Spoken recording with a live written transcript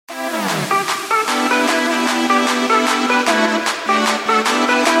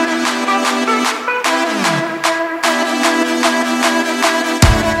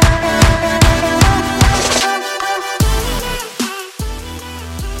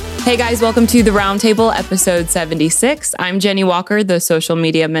Hey guys, welcome to The Roundtable, episode 76. I'm Jenny Walker, the social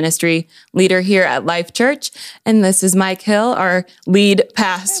media ministry leader here at Life Church. And this is Mike Hill, our lead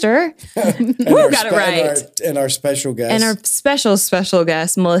pastor. Got it right. And our special guest. And our special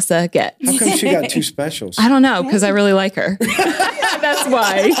guest, Melissa Getz. How come she got two specials? I don't know, because I really like her. That's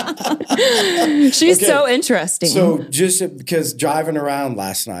why. She's so interesting. So just because driving around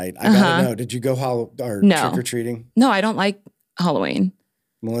last night, I gotta know, did you go trick-or-treating? No, I don't like Halloween.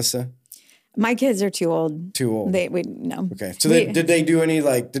 Melissa? My kids are too old. Too old. No. Okay. So did they do any,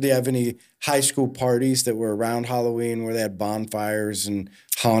 did they have any high school parties that were around Halloween where they had bonfires and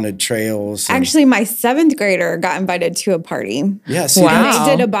haunted trails? Actually, my 7th grader got invited to a party. Yeah. Wow. And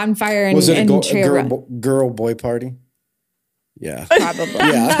they did a bonfire and was it a girl-boy party? Yeah. Probably.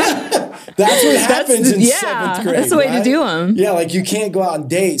 Yeah. That's what happens in 7th grade. That's the way to do them. Yeah, you can't go out on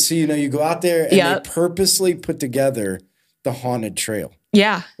dates. So, you go out there and they purposely put together the haunted trail.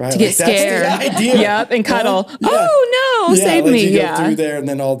 Yeah, right? To get scared. That's the idea. Yep, and cuddle. Yeah. Oh, no, save me. You go through there, and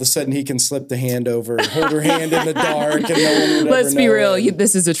then all of a sudden he can slip the hand over and hold her hand in the dark, and no one would Let's be real.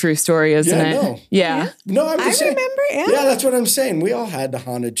 This is a true story, isn't it? No. Yeah. No, I'm just saying. Remember. Yeah, that's what I'm saying. We all had the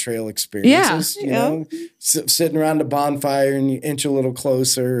haunted trail experiences. Yeah. Sitting around the bonfire, and you inch a little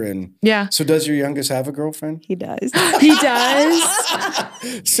closer. And So does your youngest have a girlfriend? He does. He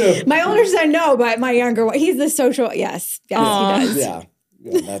does? So my older son, no, but my younger one, he's the social. Yes, he does. Yeah,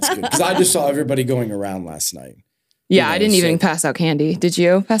 that's good. Because I just saw everybody going around last night. Yeah, I didn't even pass out candy. Did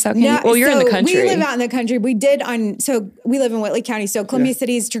you pass out candy? No, well, you're in the country. We live out in the country. We did we live in Whitley County. So Columbia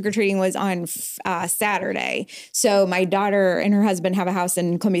City's trick-or-treating was on Saturday. So my daughter and her husband have a house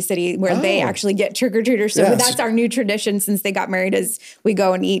in Columbia City where they actually get trick-or-treaters. So that's our new tradition since they got married is we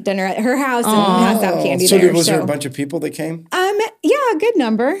go and eat dinner at her house and pass out candy there. So was there a bunch of people that came? Yeah, a good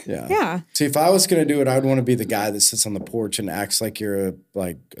number. Yeah. See, if I was going to do it, I'd want to be the guy that sits on the porch and acts like you're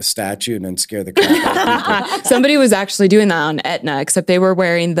a statue and then scare the crap out of people. Somebody was actually doing that on Etna, except they were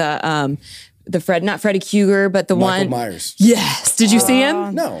wearing not Freddy Krueger, but the Michael Myers. Yes. Did you see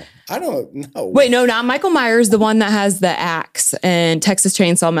him? No, I don't know. Wait, no, not Michael Myers, the one that has the axe and Texas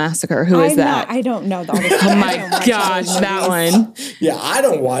Chainsaw Massacre. Who is that? I don't know. Oh my gosh, that one. Yeah, I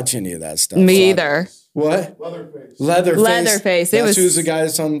don't watch any of that stuff. Me either. What? Leatherface. That's who's the guy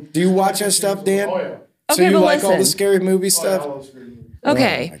that's on. Do you watch that stuff, Dan? Oh, yeah. So you like all the scary movie stuff?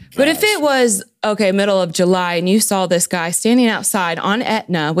 Okay, but if it was, middle of July and you saw this guy standing outside on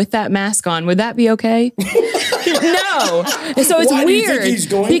Etna with that mask on, would that be okay? No. So it's Why, weird. do you think he's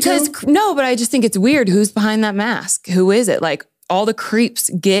going to? No, but I just think it's weird. Who's behind that mask? Who is it? All the creeps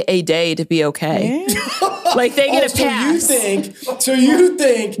get a day to be okay. They get a pass. So you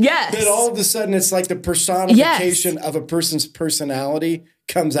think yes. that all of a sudden it's like the personification of a person's personality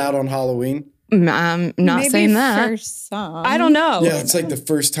comes out on Halloween? I'm not saying that. For some. I don't know. Yeah, it's like the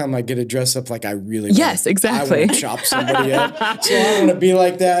first time I get to dress up like I really Yes, exactly. I want to chop somebody up. So I want to be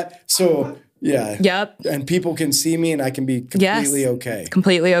like that. So, yeah. Yep. And people can see me and I can be completely okay.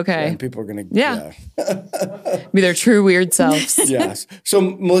 Completely okay. And people are going to, be their true weird selves. Yes. So,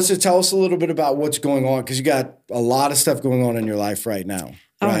 Melissa, tell us a little bit about what's going on because you got a lot of stuff going on in your life right now.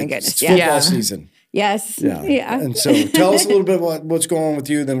 Oh, right? my goodness. It's football season. Yes. Yeah. And so tell us a little bit about what's going on with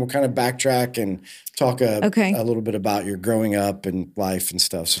you. Then we'll kind of backtrack and talk a little bit about your growing up and life and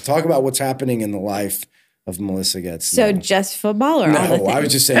stuff. So talk about what's happening in the life of Melissa Getz. So just football or all the things? I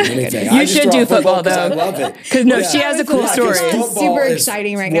was just saying anything. You should do football though. I love it. Because she has a cool story. It's super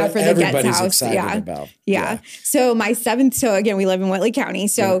exciting right now for the Getz house. Yeah. So again, we live in Whitley County.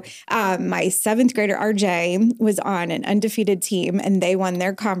 So my 7th grader RJ was on an undefeated team and they won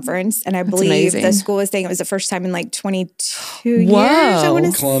their conference. And I believe the school was saying it was the first time in 22 years. I want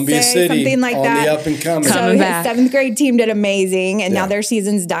to Columbia say City, something like on that. The up and coming. So his 7th grade team did amazing, and now their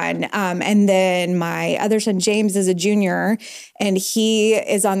season's done. And then my other son James is a junior, and he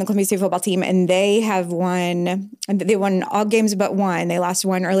is on the Columbia State football team, and they have won. They won all games but one. They lost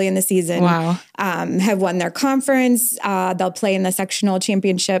one early in the season. Wow. Have won their conference. They'll play in the sectional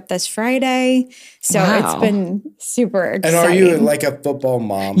championship this Friday. So it's been super exciting. And are you like a football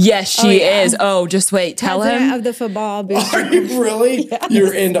mom? Yes, she is. Oh, just wait. Tell him. Of the football booster. Are you really? Yes.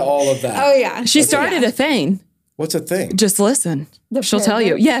 You're into all of that. Oh, yeah. She started a thing. What's a thing? Just listen. She'll tell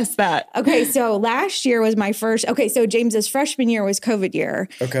you. Yes, that. Okay, so last year was my first. Okay, so James's freshman year was COVID year.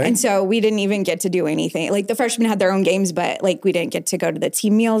 Okay. And so we didn't even get to do anything. The freshmen had their own games, but we didn't get to go to the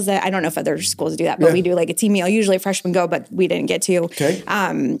team meals. I don't know if other schools do that, but we do a team meal. Usually freshmen go, but we didn't get to. Okay.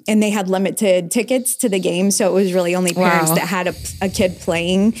 And they had limited tickets to the game, so it was really only parents that had a kid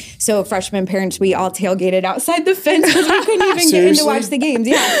playing. So freshman parents, we all tailgated outside the fence because we couldn't even get in to watch the games.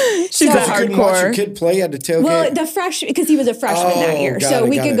 Yeah. She's that hardcore. You couldn't watch your kid play at the tailgate? Well, because he was a freshman. that year. So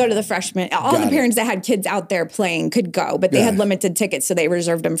we could go to the freshmen. All the parents that had kids out there playing could go, but they had limited tickets, so they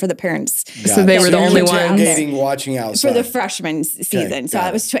reserved them for the parents. So they were the only ones watching outside for the freshman season. So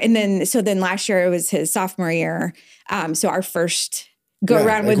that was, and then last year it was his sophomore year. So our first go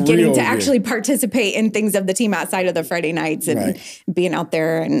around with getting to actually participate in things of the team outside of the Friday nights and being out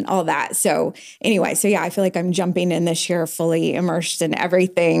there and all that. So anyway, I feel like I'm jumping in this year fully immersed in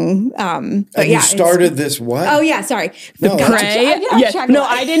everything. But you started this what? Oh yeah, sorry. The pray? No,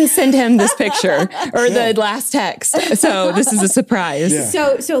 I didn't send him this picture or the last text. So this is a surprise.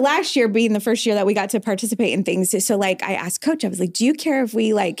 Yeah. So last year being the first year that we got to participate in things. So like I asked Coach, I was like, do you care if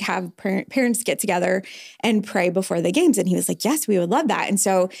we like have parents get together and pray before the games? And he was like, yes, we would love that. And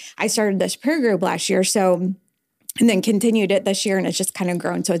so I started this prayer group last year. And then continued it this year, and it's just kind of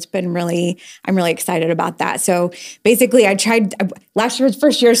grown. So it's been I'm really excited about that. So basically I tried, last year was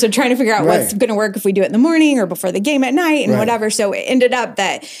first year, so trying to figure out what's going to work if we do it in the morning or before the game at night and whatever. So it ended up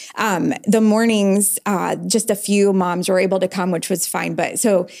that the mornings, just a few moms were able to come, which was fine. But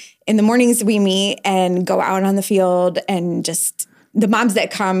so in the mornings we meet and go out on the field and just the moms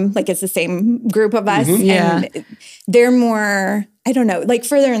that come, like it's the same group of us. And they're more, I don't know, like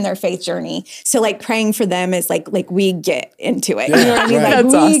further in their faith journey. So like praying for them is like we get into it. You know what I mean? Like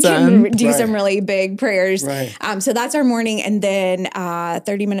that's we awesome. can do some really big prayers. So that's our morning. And then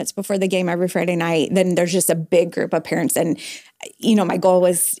 30 minutes before the game every Friday night, then there's just a big group of parents. And, my goal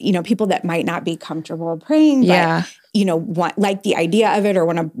was, people that might not be comfortable praying, but want like the idea of it or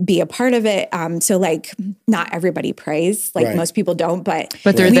want to be a part of it. So like not everybody prays, like most people don't, but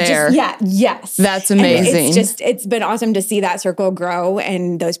they're there. Yes. That's amazing. And it's been awesome to see that circle grow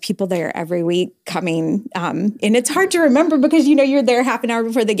and those people there every week coming. And it's hard to remember because, you're there half an hour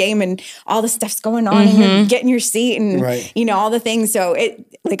before the game and all the stuff's going on and you're getting your seat and, all the things. So I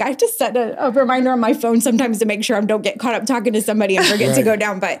have to set a reminder on my phone sometimes to make sure I don't get caught up talking to somebody and forget to go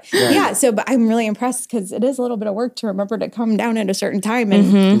down. But but I'm really impressed because it is a little bit of work to remember to come down at a certain time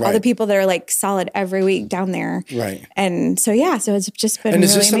and all the people that are like solid every week down there. And so it's just been really amazing. And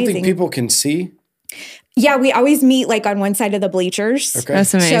is this something people can see? Yeah, we always meet like on one side of the bleachers. Okay.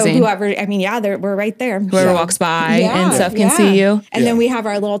 That's amazing. So whoever, we're right there. Whoever walks by and stuff can see you. And then we have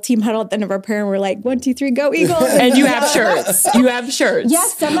our little team huddle at the end of our prayer and we're like, 1, 2, 3, go Eagles. And you have shirts.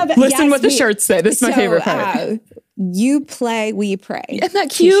 Yes, some of it. Listen what the shirts say. This is my favorite part. You play, we pray. Isn't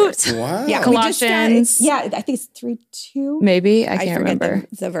that cute? T-shirts. Wow. Yeah, Colossians. I think it's 3:2. Maybe. I can't remember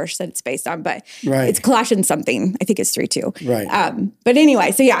the verse that it's based on, but it's Colossians something. I think it's 3:2. Right. But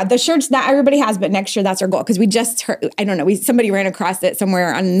anyway, so the shirts not everybody has, but next year that's our goal. Because we just heard, I don't know, somebody ran across it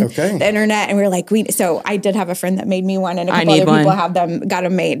somewhere on the internet and we were like, so I did have a friend that made me one and a couple other people got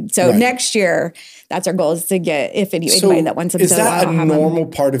them made. So next year, that's our goal is to get, if anybody that wants them. Is that a normal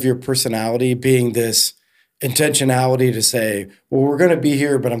part of your personality being this intentionality to say, well, we're going to be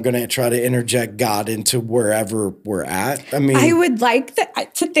here, but I'm going to try to interject God into wherever we're at? I mean, I would like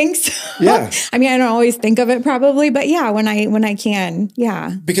to think so. Yeah. I mean, I don't always think of it probably, but when I can,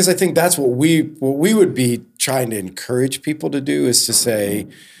 Because I think that's what we would be trying to encourage people to do is to say,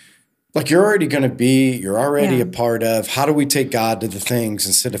 like, you're already a part of, how do we take God to the things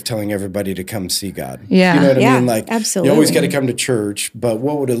instead of telling everybody to come see God? Yeah. You know what I mean? Like, absolutely. You always got to come to church, but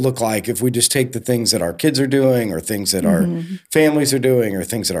what would it look like if we just take the things that our kids are doing or things that our families are doing or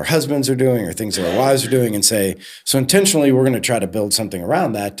things that our husbands are doing or things that our wives are doing and say, so intentionally, we're going to try to build something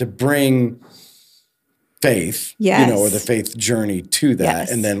around that to bring faith, or the faith journey to that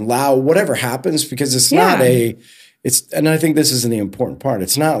and then allow whatever happens because it's not and I think this is the important part.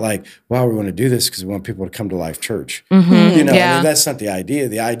 It's not like, wow, we want to do this because we want people to come to Life Church. I mean, that's not the idea.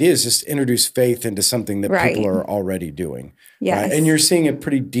 The idea is just introduce faith into something that people are already doing. Yes. Right? And you're seeing a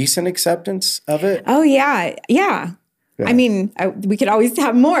pretty decent acceptance of it. Oh, yeah. Yeah. I mean, we could always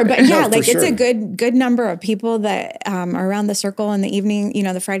have more, but it's a good number of people that are around the circle in the evening,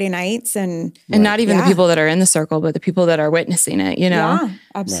 the Friday nights and not even the people that are in the circle, but the people that are witnessing it, Yeah,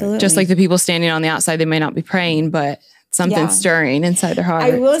 absolutely. Just like the people standing on the outside, they may not be praying, but something's stirring inside their heart.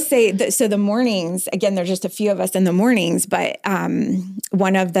 I will say that, so the mornings, again, there's just a few of us in the mornings, but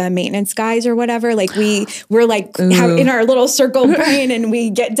one of the maintenance guys or whatever, like we're like in our little circle praying and we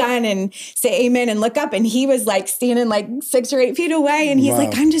get done and say amen and look up and he was like standing like 6 or 8 feet away and he's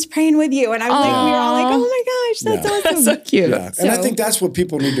like, I'm just praying with you. And I'm like, we were all like, oh my gosh, that's awesome. That's so cute. Yeah. And I think that's what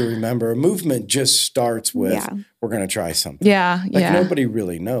people need to remember. A movement just starts with, we're going to try something. Nobody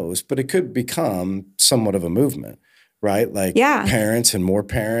really knows, but it could become somewhat of a movement. Right? Like parents and more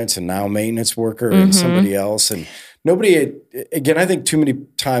parents and now maintenance worker and somebody else. And nobody, again, I think too many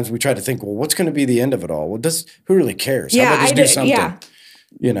times we try to think, well, what's going to be the end of it all? Well, who really cares? How about just do something?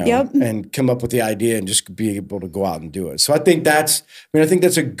 and come up with the idea and just be able to go out and do it. So I think that's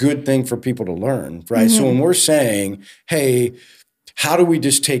a good thing for people to learn, right? So when we're saying, hey, how do we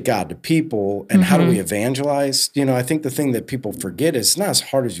just take God to people and how do we evangelize? I think the thing that people forget is it's not as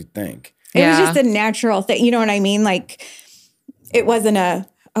hard as you think. It was just a natural thing. You know what I mean? Like it wasn't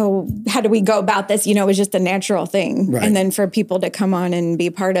how do we go about this? It was just a natural thing. Right. And then for people to come on and be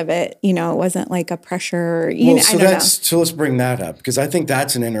part of it, it wasn't like a pressure. So let's bring that up because I think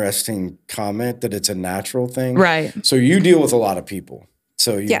that's an interesting comment that it's a natural thing. Right. So you deal with a lot of people.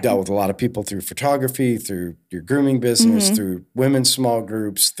 So you've dealt with a lot of people through photography, through your grooming business, through women's small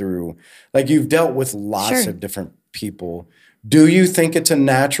groups, through you've dealt with lots of different people. Do you think it's a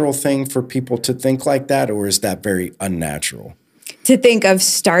natural thing for people to think like that, or is that very unnatural? To think of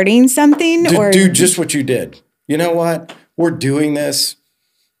starting something or do just what you did. You know what? We're doing this.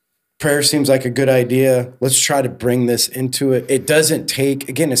 Prayer seems like a good idea. Let's try to bring this into it. It doesn't take,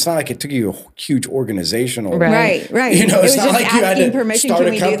 again, it's not like it took you a huge organizational. Right. It's not like you had to permission. start Can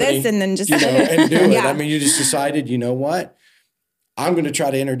a we company, do this? And then just, and do it. I mean, you just decided, you know what? I'm going to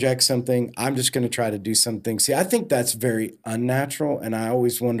try to interject something. I'm just going to try to do something. See, I think that's very unnatural. And I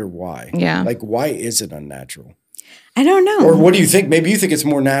always wonder why. Yeah. Why is it unnatural? I don't know. Or what do you think? Maybe you think it's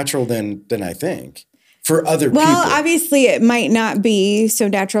more natural than I think. For other people. Well, obviously it might not be so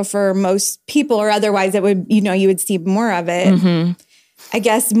natural for most people or otherwise it would, you would see more of it. I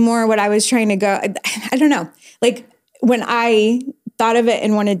guess more what I was trying to go, I don't know. When I thought of it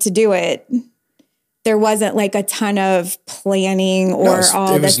and wanted to do it, there wasn't a ton of planning or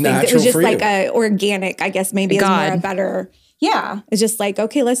all this things. It was just a organic, I guess maybe is more a better, it's just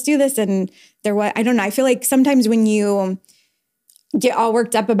okay, let's do this. And there was, I don't know. I feel like sometimes when you get all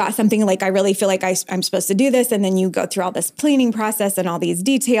worked up about something, I really feel like I'm supposed to do this. And then you go through all this planning process and all these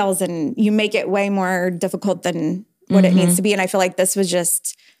details and you make it way more difficult than what it needs to be. And I feel like this was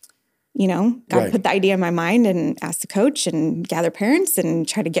just, God put the idea in my mind and ask the coach and gather parents and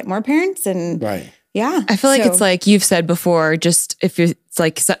try to get more parents. And yeah. I feel like it's like you've said before, just if it's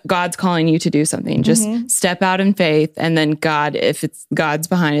God's calling you to do something, just step out in faith. And then if it's God's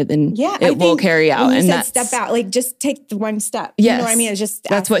behind it, then it will carry out. And that's step out, just take the one step. Yes. You know what I mean? It's just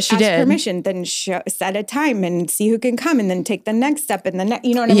that's what she ask did. Permission, then set a time and see who can come and then take the next step and the next,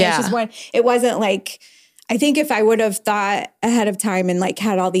 you know what I mean? It's just it wasn't I think if I would have thought ahead of time and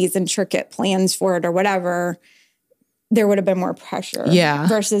had all these intricate plans for it or whatever, there would have been more pressure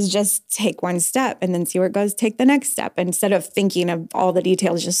versus just take one step and then see where it goes, take the next step instead of thinking of all the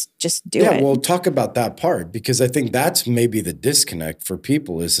details, just do it. Yeah, well, talk about that part because I think that's maybe the disconnect for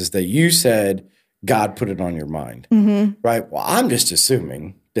people is that you said God put it on your mind, right? Well, I'm just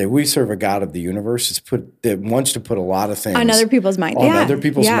assuming that we serve a God of the universe that wants to put a lot of things on other people's minds,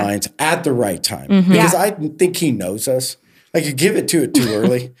 minds at the right time because I think he knows us. You give it to it too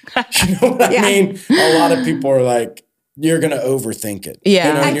early. You know what I mean? A lot of people are you're going to overthink it.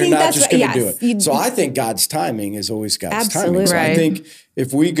 Yeah. And you're not just going to do it. So I think God's timing is always God's timing. So I think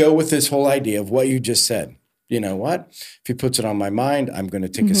if we go with this whole idea of what you just said, you know what? If he puts it on my mind, I'm going to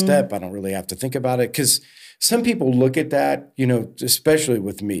take a step. I don't really have to think about it. Because some people look at that, especially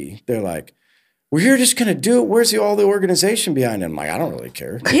with me, they're like, well, you're just going to do it. Where's all the organization behind it? I'm like, I don't really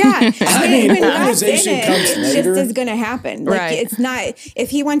care. Yeah. When organization comes later. It just is going to happen. It's not, if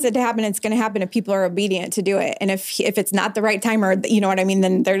he wants it to happen, it's going to happen if people are obedient to do it. And if it's not the right time or, you know what I mean,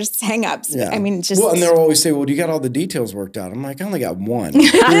 then there's hang-ups. Yeah. I mean, just. Well, and they'll always say, well, you got all the details worked out. I'm like, I only got one.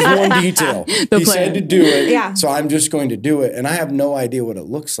 There's one detail. He said to do it. Yeah. So I'm just going to do it. And I have no idea what it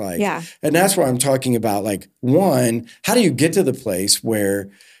looks like. Yeah. And that's where I'm talking about, one, how do you get to the place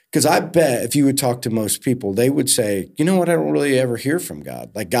where, because I bet if you would talk to most people, they would say, you know what, I don't really ever hear from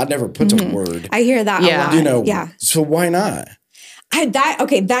God. God never puts a word. I hear that a lot. So why not?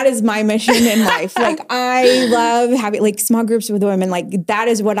 That is my mission in life. I love having small groups with women. That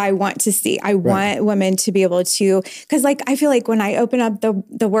is what I want to see. I want women to be able to, because I feel like when I open up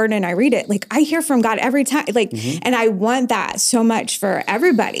the word and I read it, I hear from God every time. And I want that so much for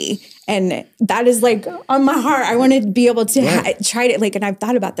everybody. And that is on my heart. I want to be able to try to and I've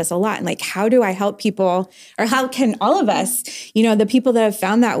thought about this a lot. And how do I help people, or how can all of us, the people that have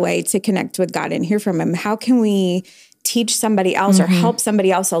found that way to connect with God and hear from him, how can we teach somebody else or help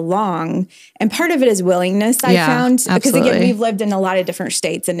somebody else along? And part of it is willingness, I found. Because again, we've lived in a lot of different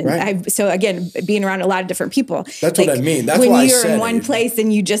states. And so again, being around a lot of different people. That's what I mean. That's when why you're in one place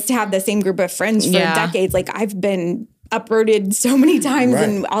and you just have the same group of friends for decades, I've been uprooted so many times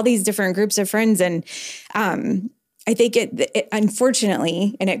in all these different groups of friends. And I think it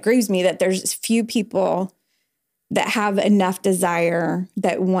unfortunately, and it grieves me that there's few people that have enough desire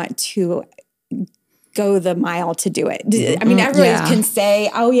that want to go the mile to do it. I mean, everyone can say,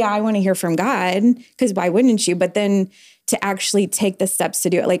 oh yeah, I want to hear from God, because why wouldn't you? But then to actually take the steps to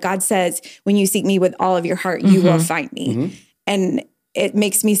do it. Like God says, when you seek me with all of your heart, you will find me. And it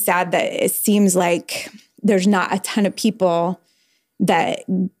makes me sad that it seems like there's not a ton of people that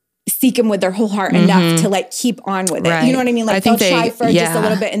seek him with their whole heart enough to like keep on with it. You know what I mean? Like they'll try for just a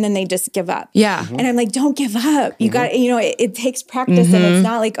little bit and then they just give up. Yeah. And I'm like, don't give up. You got, you know, it takes practice and it's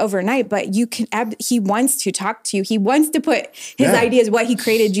not like overnight, but you can, he wants to talk to you. He wants to put his ideas, what he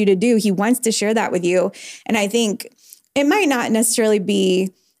created you to do. He wants to share that with you. And I think it might not necessarily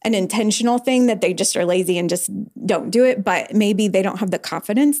be an intentional thing that they just are lazy and just don't do it, but maybe they don't have the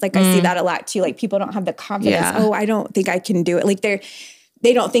confidence. Like I see that a lot too. Like people don't have the confidence. Oh, I don't think I can do it. Like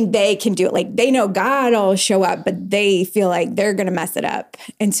they don't think they can do it. Like they know God will show up, but they feel like they're going to mess it up.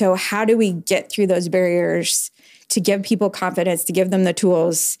 And so how do we get through those barriers to give people confidence, to give them the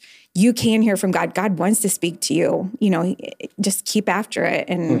tools? You can hear from God. God wants to speak to you. You know, just keep after it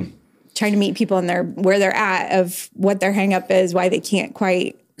and trying to meet people in where they're at, of what their hang up is, why they can't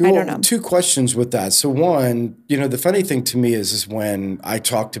quite. I don't know. Two questions with that. So one, you know, the funny thing to me is when I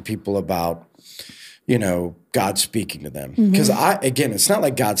talk to people about, you know, God speaking to them. Because again, it's not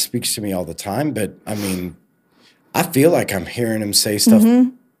like God speaks to me all the time, but I mean, I feel like I'm hearing him say stuff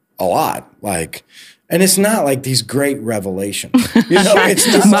a lot. Like, and it's not like these great revelations. You know, it's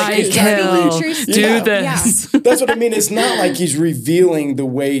not like he's trying to do this. That's what I mean. It's not like he's revealing the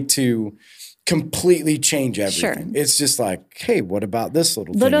way to completely change everything. Sure. It's just like, hey, what about this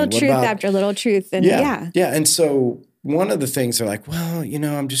little thing? Little truth after little truth. And yeah. And so one of the things they're like, well, you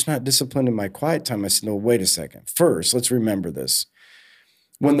know, I'm just not disciplined in my quiet time. I said, no, wait a second. First, let's remember this.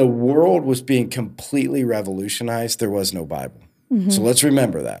 When the world was being completely revolutionized, there was no Bible. So let's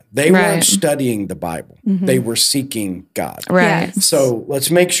remember that. They weren't studying the Bible. They were seeking God. Right. Yes. So let's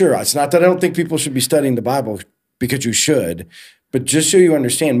make sure. It's not that I don't think people should be studying the Bible, because you should. But just so you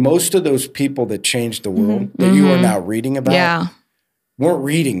understand, most of those people that changed the world that you are now reading about weren't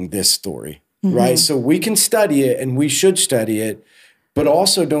reading this story, right? So we can study it and we should study it, but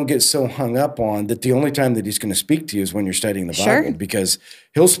also don't get so hung up on that the only time that he's going to speak to you is when you're studying the Bible, because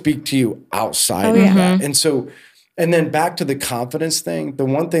he'll speak to you outside of that. And so, and then back to the confidence thing, the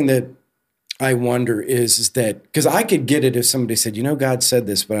one thing that I wonder is that, because I could get it if somebody said, you know, God said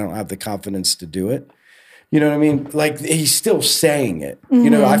this, but I don't have the confidence to do it. You know what I mean? Like he's still saying it. You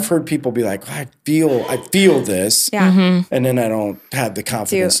know, I've heard people be like, I feel this, and then I don't have the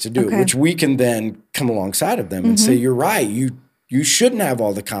confidence to do it, which we can then come alongside of them and say, you're right. You shouldn't have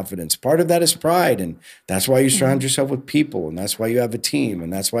all the confidence. Part of that is pride, and that's why you surround yourself with people, and that's why you have a team,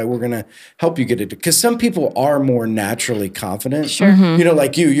 and that's why we're going to help you get it. Because some people are more naturally confident. Sure. You know,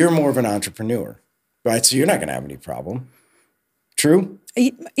 like you're more of an entrepreneur, right? So you're not going to have any problem. True?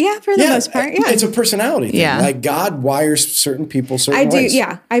 Yeah, for the most part. Yeah. It's a personality thing. Yeah. Like God wires certain people certain ways.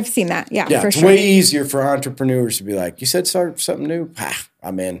 Yeah, I've seen that. Yeah, for it's sure. way easier for entrepreneurs to be like, you said start something new?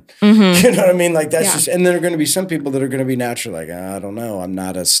 I'm in. You know what I mean? Like that's just, and there are going to be some people that are going to be naturally like, I don't know. I'm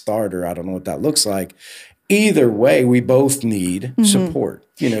not a starter. I don't know what that looks like. Either way, we both need support.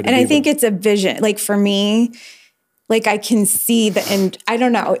 You know, and I think it's a vision. Like for me, like I can see and I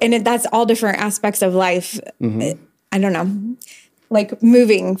don't know. And that's all different aspects of life. I don't know. Like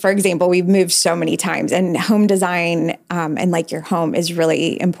moving, for example, we've moved so many times, and home design and like your home is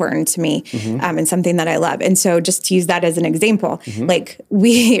really important to me and something that I love. And so just to use that as an example, like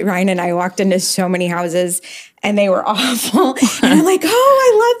Ryan and I walked into so many houses and they were awful. And I'm like, oh,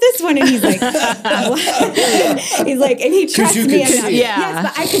 I love this one. And he's like, and he trusts me enough. Yes,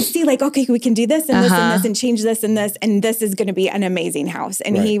 but I could see like, okay, we can do this and this and this and change this, and this is going to be an amazing house.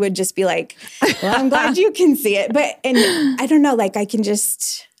 And he would just be like, well, I'm glad you can see it. But, and I don't know, like I can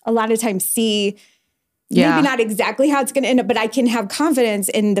just a lot of times see maybe not exactly how it's going to end up, but I can have confidence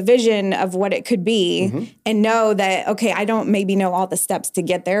in the vision of what it could be and know that, okay, I don't maybe know all the steps to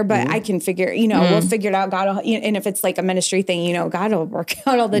get there, but I can figure, you know, we'll figure it out. God will, and if it's like a ministry thing, you know, God will work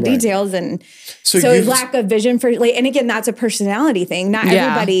out all the details. And so lack of vision for, like, and again, that's a personality thing. Not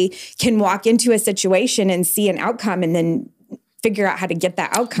everybody can walk into a situation and see an outcome and then figure out how to get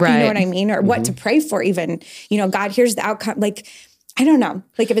that outcome. You know what I mean? Or what to pray for even, you know, God, here's the outcome. Like, I don't know,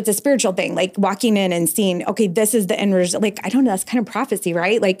 like if it's a spiritual thing, like walking in and seeing, okay, this is the end result. Like, I don't know, that's kind of prophecy,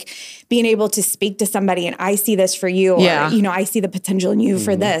 right? Like being able to speak to somebody and I see this for you, or, you know, I see the potential in you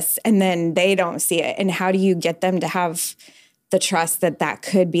for this, and then they don't see it. And how do you get them to have the trust that that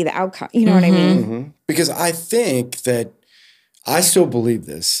could be the outcome? You know what I mean? Because I think that I still believe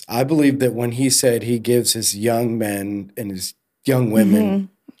this. I believe that when he said he gives his young men and his young women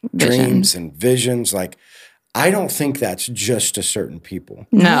dreams and visions, like, I don't think that's just to certain people.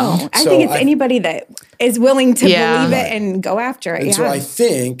 No. I think it's anybody that is willing to believe it and go after it. And so I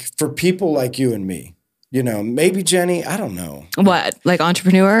think for people like you and me, maybe Jenny, I don't know. What? Like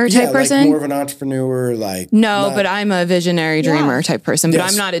entrepreneur type person? Like more of an entrepreneur, No, but I'm a visionary dreamer type person, but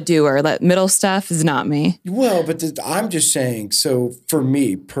I'm not a doer. That middle stuff is not me. Well, but I'm just saying, so for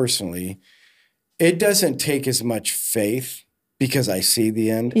me personally, it doesn't take as much faith because I see the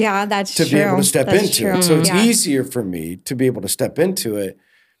end. Yeah, that's true. To be able to step into it. So it's Yeah. easier for me to be able to step into it.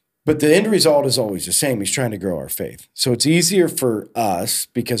 But the end result is always the same. He's trying to grow our faith. So it's easier for us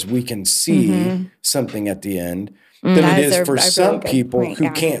because we can see something at the end than it is for some people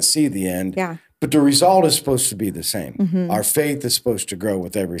who can't see the end. Yeah. But the result is supposed to be the same. Our faith is supposed to grow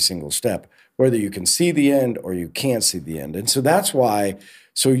with every single step, whether you can see the end or you can't see the end. And so that's why,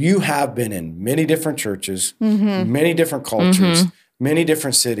 so you have been in many different churches, many different cultures, many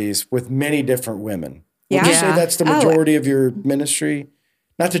different cities with many different women. Would you say that's the majority of your ministry?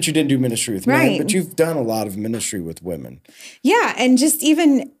 Not that you didn't do ministry with men, but you've done a lot of ministry with women. Yeah. And just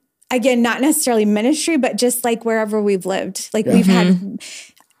even, again, not necessarily ministry, but just like wherever we've lived. Like we've had,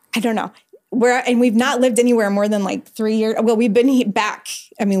 I don't know, and we've not lived anywhere more than like 3 years. Well, we've been back.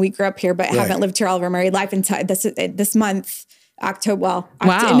 I mean, we grew up here, but haven't lived here all of our married life until this month. October,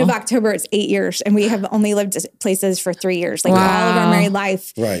 end of October, it's 8 years. And we have only lived places for 3 years. Like all of our married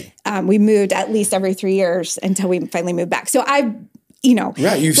life, we moved at least every 3 years until we finally moved back. So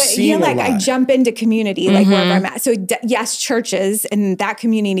you've seen a lot. I jump into community, like wherever I'm at. So yes, churches and that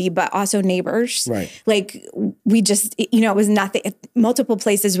community, but also neighbors. Right. Like we just, it was nothing, multiple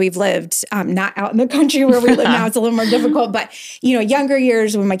places we've lived, not out in the country where we live now. It's a little more difficult, but younger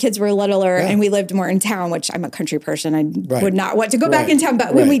years when my kids were littler and we lived more in town, which I'm a country person. I would not want to go back in town.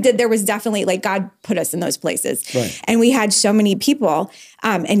 But when we did, there was definitely like God put us in those places. Right. And we had so many people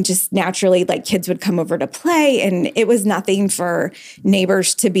and just naturally like kids would come over to play. And it was nothing for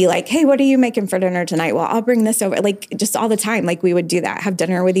neighbors to be like, hey, what are you making for dinner tonight? Well, I'll bring this over. Like just all the time, like we would do that, have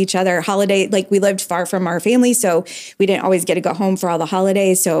dinner with each other, holiday. Like we lived far from our family, so we didn't always get to go home for all the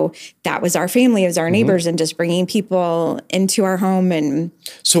holidays. So that was our family, it was our neighbors, and just bringing people into our home. And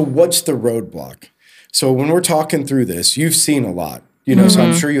so what's the roadblock? So when we're talking through this, you've seen a lot, so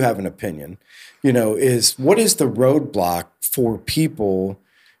I'm sure you have an opinion, what is the roadblock for people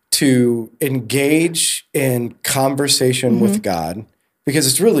to engage in conversation with God? Because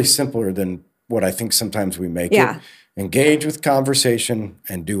it's really simpler than what I think sometimes we make it. Engage with conversation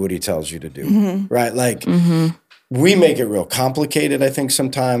and do what he tells you to do, right? Like we make it real complicated, I think,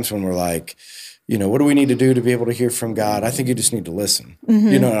 sometimes when we're like, what do we need to do to be able to hear from God? I think you just need to listen.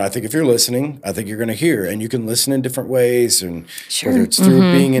 And I think if you're listening, I think you're going to hear. And you can listen in different ways. And whether it's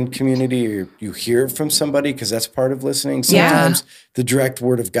through being in community or you hear it from somebody, because that's part of listening. Sometimes the direct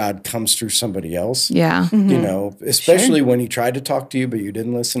word of God comes through somebody else. Yeah. Especially when he tried to talk to you, but you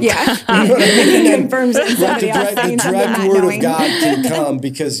didn't listen. Yeah. You know what I mean? He confirms it. The direct word of God can come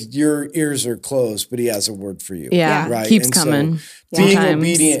because your ears are closed, but he has a word for you. Yeah. Right? Keeps and coming. So being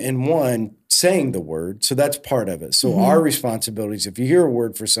obedient in one, saying the word. So that's part of it. So our responsibilities, if you hear a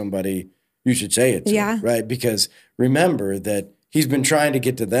word for somebody, you should say it to them, right? Because remember that he's been trying to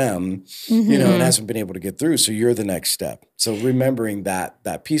get to them, and hasn't been able to get through. So you're the next step. So remembering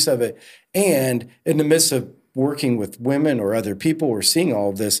that piece of it. And in the midst of working with women or other people or seeing all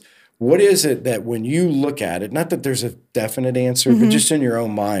of this, what is it that when you look at it, not that there's a definite answer, but just in your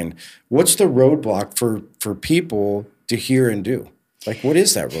own mind, what's the roadblock for people to hear and do? Like, what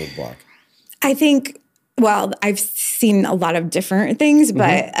is that roadblock? I think, well, I've seen a lot of different things,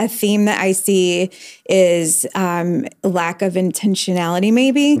 but a theme that I see is lack of intentionality,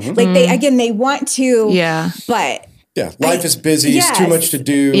 maybe. Like they want to, but life is busy. It's too much to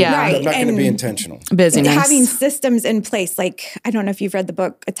do. Yeah. Right. I'm not going to be intentional. Busyness. Having systems in place. Like, I don't know if you've read the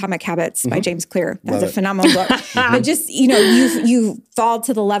book Atomic Habits by James Clear. That's a phenomenal book. But just, you fall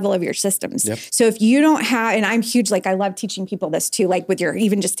to the level of your systems. Yep. So if you don't have, and I'm huge, like I love teaching people this too, like with your,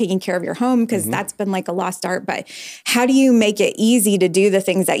 even just taking care of your home, because that's been like a lost art. But how do you make it easy to do the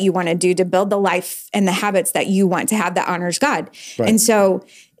things that you want to do, to build the life and the habits that you want to have that honors God? Right. And so,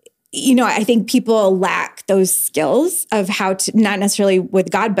 I think people lack those skills of how to, not necessarily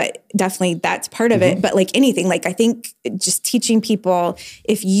with God, but definitely that's part of it. But like anything, like I think just teaching people,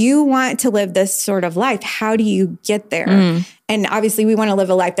 if you want to live this sort of life, how do you get there? And obviously we want to live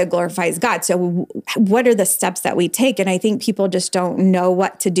a life that glorifies God. So what are the steps that we take? And I think people just don't know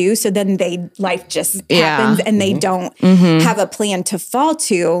what to do. So then life just happens and they don't have a plan to fall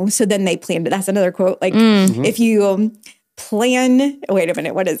to. So then they plan to, that's another quote. Like if you wait a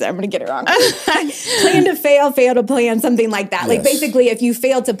minute, what is it? I'm going to get it wrong. Plan to fail to plan, something like that. Yes. Like basically if you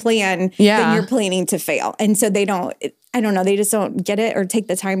fail to plan, then you're planning to fail. And so they don't, I don't know, they just don't get it or take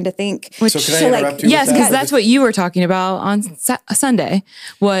the time to think. So can I interrupt you with yes, that? because that's what you were talking about on Sunday,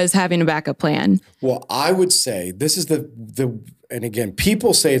 was having a backup plan. Well, I would say this is and again,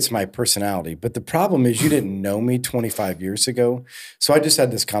 people say it's my personality, but the problem is you didn't know me 25 years ago. So I just had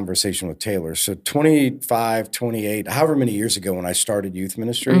this conversation with Taylor. So 25, 28, however many years ago when I started youth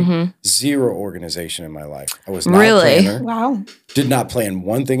ministry, zero organization in my life. I was not a planner. Wow. Did not plan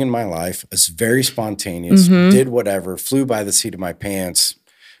one thing in my life. I was very spontaneous, did whatever, flew by the seat of my pants.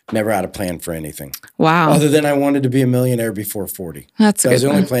 Never had a plan for anything. Wow. Other than I wanted to be a millionaire before 40. That was the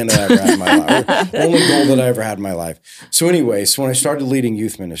only plan that I ever had in my life. Only goal that I ever had in my life. So anyway, so when I started leading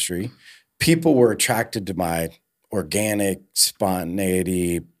youth ministry, people were attracted to my organic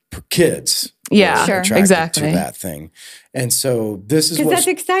spontaneity kids. Yeah, sure. Exactly. To that thing. And so this is because that's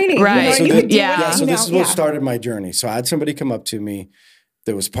exciting. Right. You know, so this is what started my journey. So I had somebody come up to me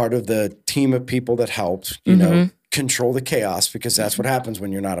that was part of the team of people that helped, you know, control the chaos, because that's what happens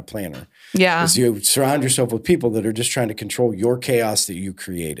when you're not a planner. Yeah. Is you surround yourself with people that are just trying to control your chaos that you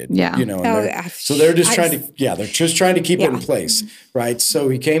created. Yeah. You know, so they're just trying to keep it in place. Right. So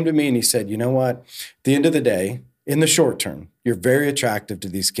he came to me and he said, you know what? At the end of the day, in the short term, you're very attractive to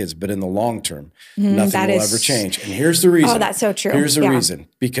these kids, but in the long term, nothing will ever change. And here's the reason. Oh, that's so true. Here's the reason.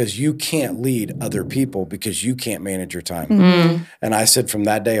 Because you can't lead other people because you can't manage your time. And I said from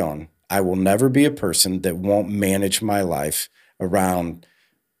that day on, I will never be a person that won't manage my life around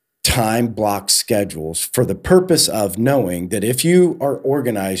time block schedules for the purpose of knowing that if you are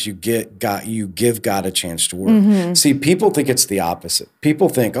organized, you give God a chance to work. See, people think it's the opposite. People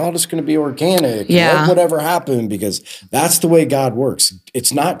think, oh, it's going to be organic. Let whatever happen, because that's the way God works.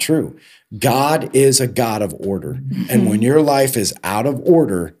 It's not true. God is a God of order. And when your life is out of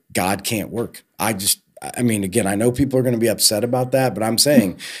order, God can't work. I mean, again, I know people are going to be upset about that, but I'm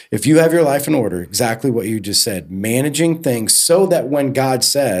saying if you have your life in order, exactly what you just said, managing things so that when God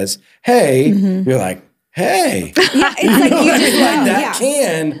says, hey, you're like, hey. Yeah, it's like you just know. That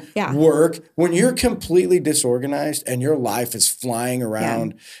can work when you're completely disorganized and your life is flying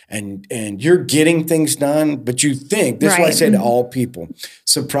around and you're getting things done, but you think, this is what I say to all people,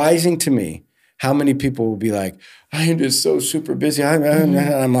 surprising to me how many people will be like, I am just so super busy.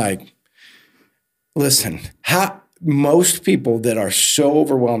 I'm like, listen, most people that are so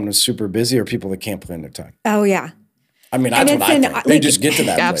overwhelmed and super busy are people that can't plan their time. Oh, yeah. I mean, that's what I think. They just get to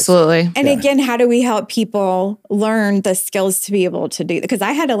that place. Absolutely. And again, how do we help people learn the skills to be able to do that? Because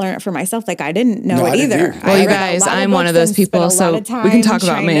I had to learn it for myself. Like, I didn't know it either. Well, you guys, I'm one of those people, so we can talk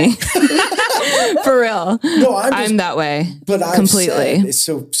about me. For real. No, I'm that way. But completely.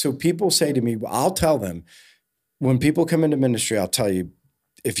 So people say to me, I'll tell them, when people come into ministry, I'll tell you,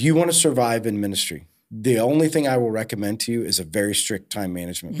 if you want to survive in ministry, the only thing I will recommend to you is a very strict time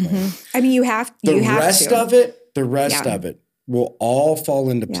management plan. I mean, you have to. The rest of it will all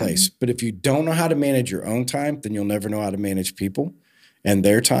fall into place. But if you don't know how to manage your own time, then you'll never know how to manage people and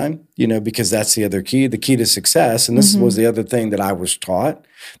their time, you know, because that's the other key. The key to success, and this was the other thing that I was taught,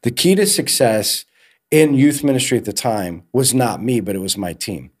 the key to success in youth ministry at the time was not me, but it was my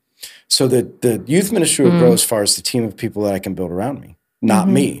team. So the youth ministry will grow as far as the team of people that I can build around me. Not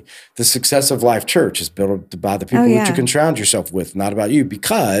me. The success of Life Church is built by the people that you can surround yourself with, not about you.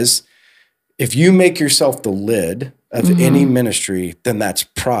 Because if you make yourself the lid of any ministry, then that's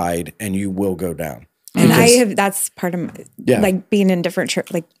pride and you will go down. And that's part of like being in different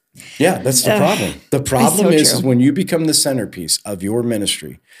church. Like, that's the problem. The problem is when you become the centerpiece of your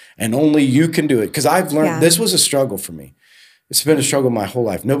ministry and only you can do it. Because I've learned, this was a struggle for me. It's been a struggle my whole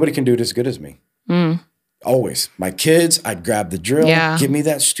life. Nobody can do it as good as me. Always. My kids, I'd grab the drill. Give me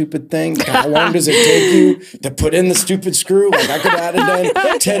that stupid thing. How long does it take you to put in the stupid screw? Like I could have had it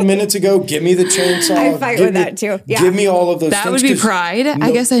done 10 minutes ago. Give me the chainsaw. I fight with that too. Yeah. Give me all of those things. That would be pride.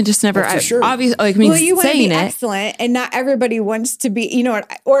 I guess I just never, obviously, like me you want to be saying excellent and not everybody wants to be, you know,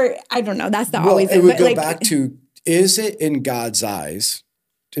 or I don't know. That's not always it. Would go back to, is it in God's eyes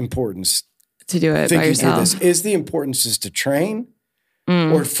importance to do it by yourself? Is the importance is to train?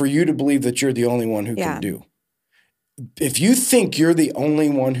 Or for you to believe that you're the only one who can do. If you think you're the only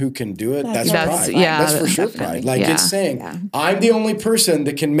one who can do it, that's pride. That's for sure pride. Like it's saying, I'm the only person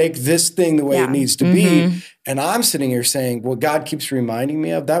that can make this thing the way it needs to be. And I'm sitting here saying, well, God keeps reminding me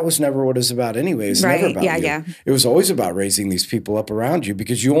of that was never what it's about anyway. It's never about you. It was always about raising these people up around you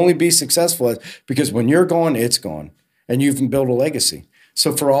because you only be successful because when you're gone, it's gone. And you've built a legacy.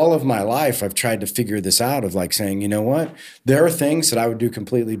 So for all of my life, I've tried to figure this out of like saying, you know what, there are things that I would do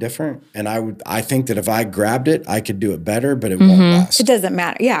completely different. And I think that if I grabbed it, I could do it better, but it won't last. It doesn't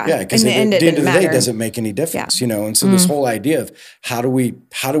matter. Yeah. Yeah. Because at the end of the day, it doesn't make any difference, Yeah. you know? And so this whole idea of how do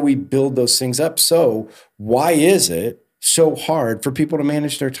we build those things up? So why is it so hard for people to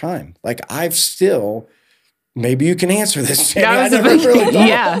manage their time? Like maybe you can answer this. Jenny. I never really thought.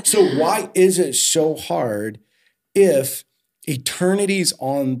 Yeah. So why is it so hard if eternity's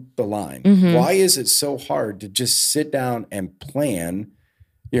on the line? Why is it so hard to just sit down and plan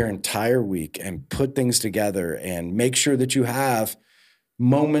your entire week and put things together and make sure that you have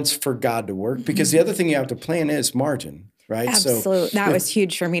moments for God to work? Because the other thing you have to plan is margin, right? Absolutely. So, that was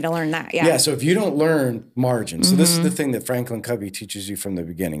huge for me to learn that. Yeah. Yeah. So if you don't learn margin, so this is the thing that Franklin Covey teaches you from the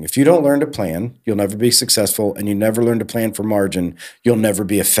beginning. If you don't learn to plan, you'll never be successful, and you never learn to plan for margin, you'll never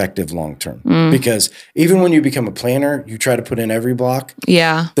be effective long term. Because even when you become a planner, you try to put in every block.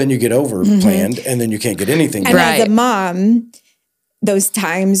 Yeah. Then you get over planned, and then you can't get anything And done. as a mom, those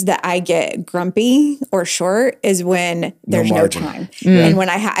times that I get grumpy or short is when there's no time. And when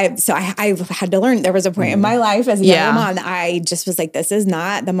I had to learn, there was a point in my life as a young mom that I just was like, this is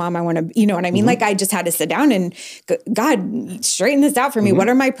not the mom I want to, you know what I mean? Like I just had to sit down and God, straighten this out for me. What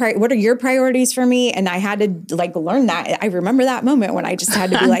are your priorities for me? And I had to like learn that. I remember that moment when I just had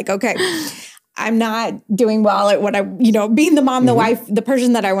to be like, okay, I'm not doing well at what being the mom, the wife, the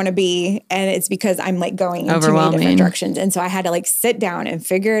person that I want to be. And it's because I'm like going in too many different directions. And so I had to like sit down and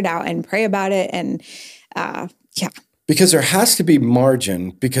figure it out and pray about it. And because there has to be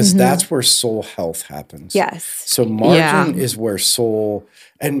margin, because that's where soul health happens. Yes. So margin is where soul,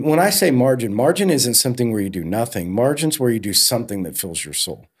 and when I say margin isn't something where you do nothing. Margin's where you do something that fills your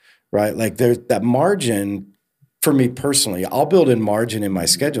soul, right? Like there's that margin. For me personally, I'll build in margin in my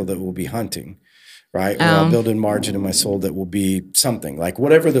schedule that will be hunting, right? Or I'll build in margin in my soul that will be something, like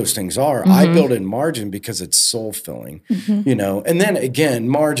whatever those things are. I build in margin because it's soul filling, you know? And then again,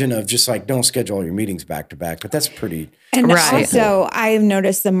 margin of just like, don't schedule all your meetings back to back, but that's pretty. And also I've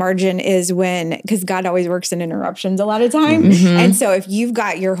noticed the margin is because God always works in interruptions a lot of time. And so if you've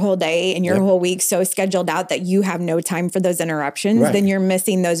got your whole day and your whole week so scheduled out that you have no time for those interruptions, then you're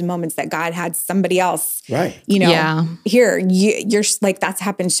missing those moments that God had somebody else, here, you're like, that's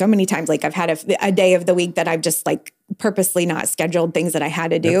happened so many times. Like I've had a day of the week that I've just like purposely not scheduled things that I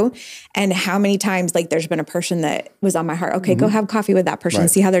had to do. And how many times like there's been a person that was on my heart, okay, go have coffee with that person,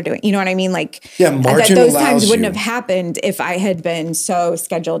 see how they're doing. You know what I mean? Like margin those times wouldn't have happened if I had been so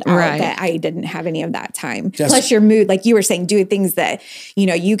scheduled out that I didn't have any of that time. Plus your mood, like you were saying, do things that,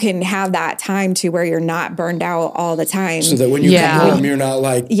 you can have that time to where you're not burned out all the time. So that when you come home, you're not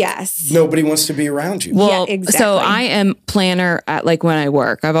like, nobody wants to be around you. Well, so I am planner at like when I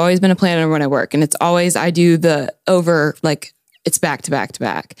work. I've always been a planner when I work, and it's always, I do the like it's back to back to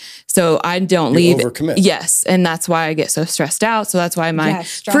back. So I don't leave. Overcommit. Yes. And that's why I get so stressed out. So that's why my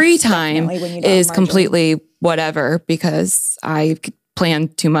free time is completely whatever, because I plan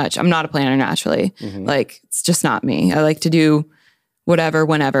too much. I'm not a planner naturally. Like it's just not me. I like to do whatever,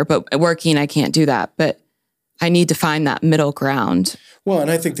 whenever, but working, I can't do that. But I need to find that middle ground. Well,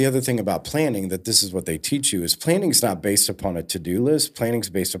 and I think the other thing about planning, that this is what they teach you, is planning is not based upon a to-do list. Planning is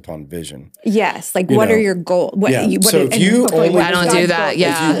based upon vision. Yes. Like what are your goals? So if you only, I don't do that.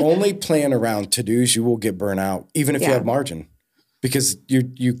 If you only plan around to-dos, you will get burnt out, even if you have margin, because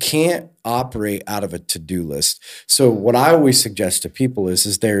you can't operate out of a to-do list. So what I always suggest to people is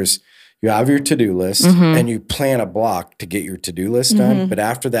you have your to-do list and you plan a block to get your to-do list done. But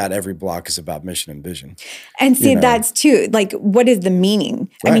after that, every block is about mission and vision. And see, that's too, like, what is the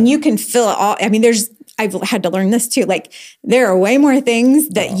meaning? I mean, you can fill it all. I mean, I've had to learn this too. Like there are way more things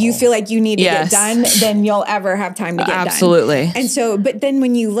that you feel like you need to get done than you'll ever have time to get done. Absolutely. And so, but then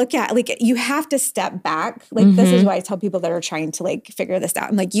when you look at, like, you have to step back. Like this is why I tell people that are trying to like figure this out.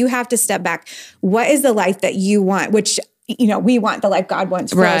 I'm like, you have to step back. What is the life that you want? Which, we want the life God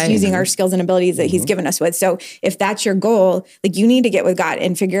wants for us using our skills and abilities that he's given us with. So if that's your goal, like you need to get with God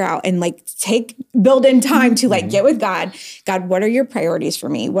and figure out and like build in time to like get with God. God, what are your priorities for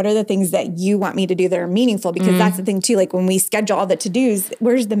me? What are the things that you want me to do that are meaningful? Because that's the thing too. Like when we schedule all the to-dos,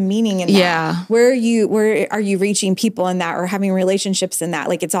 where's the meaning in that? Yeah. Where are you reaching people in that or having relationships in that?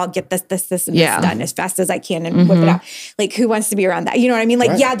 Like it's all get this, and this done as fast as I can and whip it out. Like who wants to be around that? You know what I mean?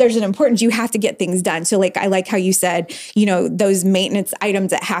 Like, there's an importance. You have to get things done. So like, I like how you said, those maintenance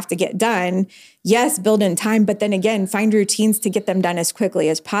items that have to get done. Yes, build in time, but then again, find routines to get them done as quickly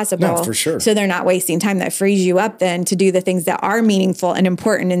as possible. No, for sure. So they're not wasting time. That frees you up then to do the things that are meaningful and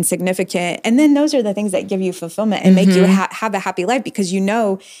important and significant. And then those are the things that give you fulfillment and make you have a happy life, because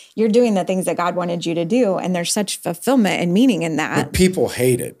you're doing the things that God wanted you to do. And there's such fulfillment and meaning in that. But people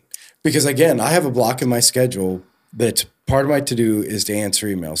hate it because, again, I have a block in my schedule that's part of my to-do is to answer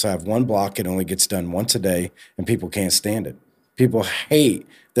emails. I have one block. It only gets done once a day, and people can't stand it. People hate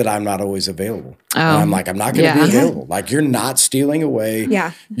that I'm not always available. And I'm like, I'm not going to be available. Like, you're not stealing away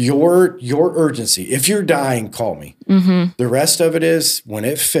your urgency. If you're dying, call me. The rest of it is when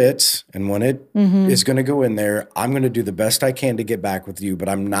it fits and when it is going to go in there, I'm going to do the best I can to get back with you, but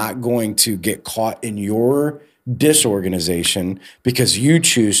I'm not going to get caught in your disorganization because you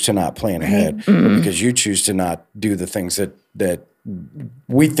choose to not plan ahead or because you choose to not do the things that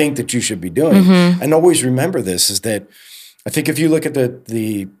we think that you should be doing. And always remember this is that I think if you look at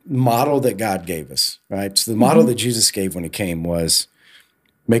the model that God gave us, right? So the model that Jesus gave when he came was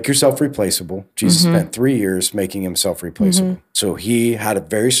make yourself replaceable. Jesus spent 3 years making himself replaceable. So he had a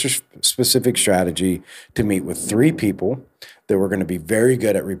very specific strategy to meet with 3 people that were going to be very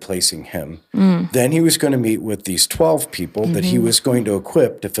good at replacing him. Then he was going to meet with these 12 people that he was going to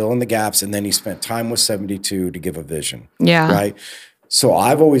equip to fill in the gaps. And then he spent time with 72 to give a vision. Yeah. Right? So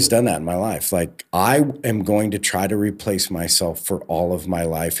I've always done that in my life. Like, I am going to try to replace myself for all of my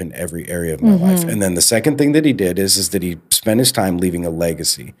life in every area of my life. And then the second thing that he did is that he spent his time leaving a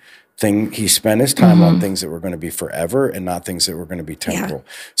legacy. He spent his time on things that were going to be forever and not things that were going to be temporal.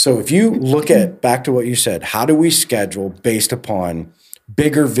 So if you look at back to what you said, how do we schedule based upon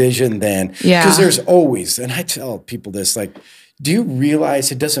bigger vision than, because there's always, and I tell people this, like, do you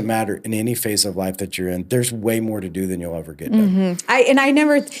realize it doesn't matter in any phase of life that you're in, there's way more to do than you'll ever get done. I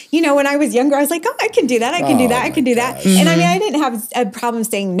never, when I was younger, I was like, oh, I can do that. I can do that. I can do that. And I mean, I didn't have a problem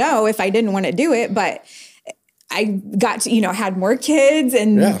saying no if I didn't want to do it, but I got to, had more kids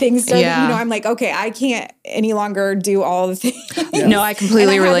and things started, I'm like, okay, I can't any longer do all the things. No, I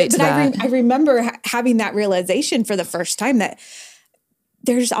completely relate to that. I remember having that realization for the first time that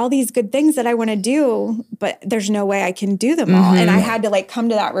there's all these good things that I want to do, but there's no way I can do them all. And I had to come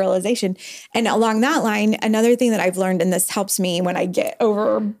to that realization. And along that line, another thing that I've learned, and this helps me when I get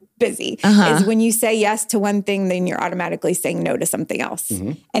over busy, is when you say yes to one thing, then you're automatically saying no to something else.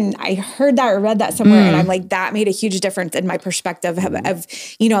 And I heard that or read that somewhere, and I'm like, that made a huge difference in my perspective of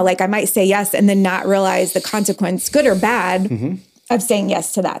I might say yes and then not realize the consequence, good or bad, of saying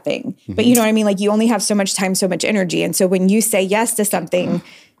yes to that thing. But you know what I mean? Like, you only have so much time, so much energy. And so when you say yes to something,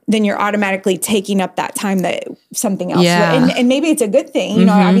 then you're automatically taking up that time that something else would. And maybe it's a good thing.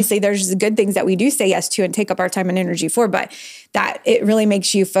 Obviously there's good things that we do say yes to and take up our time and energy for, but that it really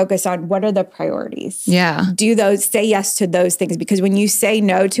makes you focus on what are the priorities. Say yes to those things, because when you say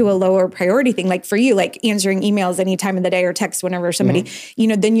no to a lower priority thing, like for you, like answering emails any time of the day or text whenever somebody,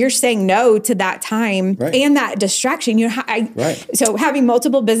 then you're saying no to that time and that distraction. So having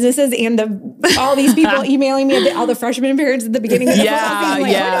multiple businesses and all these people emailing me, all the freshman parents at the beginning of the class, what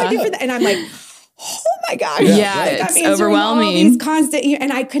do I do for that? And I'm like, oh my gosh. It's overwhelming. All these constant,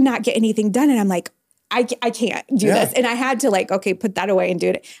 and I could not get anything done. And I'm like, I can't do this. And I had to put that away and do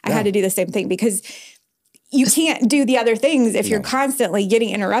it. I had to do the same thing, because you can't do the other things if you're constantly getting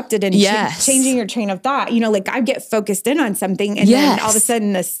interrupted and changing your train of thought. I get focused in on something and then all of a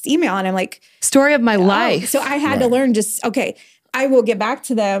sudden this email and I'm like, story of my life. So I had to learn I will get back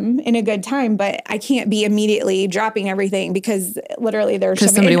to them in a good time, but I can't be immediately dropping everything, because literally there's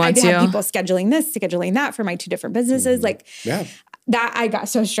somebody wants I have people scheduling this, scheduling that for my 2 different businesses. That I got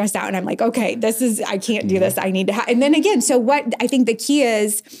so stressed out, and I'm like, okay, I can't do this. I need to and then again, so what I think the key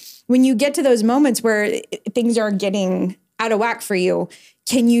is, when you get to those moments where things are getting out of whack for you,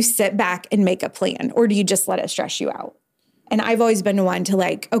 can you sit back and make a plan, or do you just let it stress you out? And I've always been one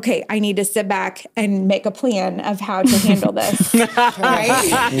to okay, I need to sit back and make a plan of how to handle this. Right?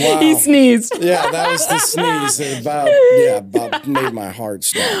 Wow. He sneezed. Yeah, that was the sneeze that about made my heart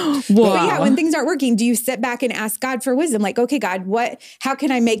stop. Wow. But when things aren't working, do you sit back and ask God for wisdom? Like, okay, God, how can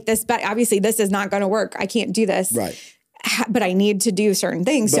I make this better? Obviously, this is not going to work. I can't do this. Right. But I need to do certain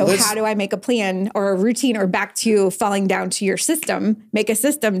things. So how do I make a plan or a routine, or back to falling down to your system, make a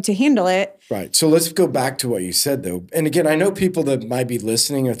system to handle it? Right. So let's go back to what you said, though. And again, I know people that might be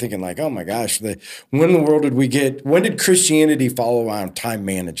listening are thinking oh my gosh, when in the world when did Christianity follow around time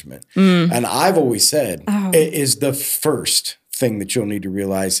management? And I've always said it is the first thing that you'll need to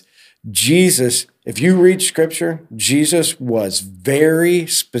realize. Jesus, if you read scripture, Jesus was very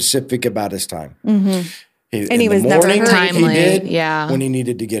specific about his time. And he was never timely. He did. When he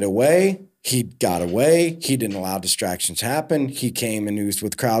needed to get away, He got away. He didn't allow distractions happen. He came and he was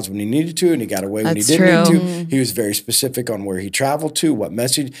with crowds when he needed to, and he got away when he didn't need to. He was very specific on where he traveled to, what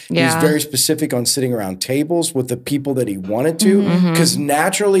message. He was very specific on sitting around tables with the people that he wanted to, because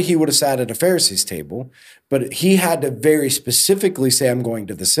naturally he would have sat at a Pharisee's table, but he had to very specifically say, I'm going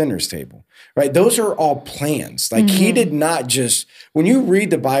to the sinner's table, right? Those are all plans. Like he did not just, when you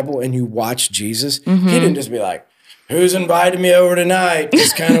read the Bible and you watch Jesus, he didn't just be like, who's invited me over tonight?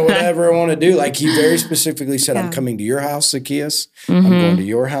 Just kind of whatever I want to do. Like he very specifically said, I'm coming to your house, Zacchaeus. I'm going to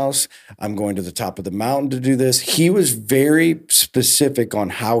your house. I'm going to the top of the mountain to do this. He was very specific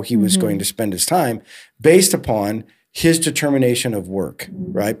on how he was going to spend his time based upon his determination of work,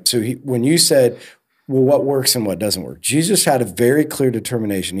 right? So when you said, well, what works and what doesn't work? Jesus had a very clear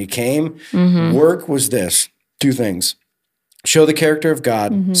determination. He came, work was this, two things: show the character of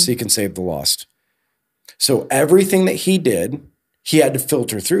God, seek and save the lost. So everything that he did, he had to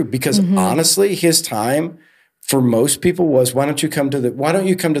filter through, because honestly, his time for most people was, why don't you come to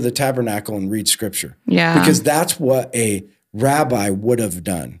the tabernacle and read scripture? Yeah. Because that's what a rabbi would have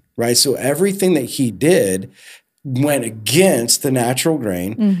done, right? So everything that he did went against the natural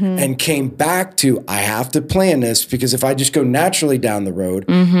grain and came back to, I have to plan this, because if I just go naturally down the road,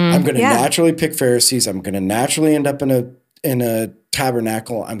 I'm going to naturally pick Pharisees. I'm going to naturally end up in a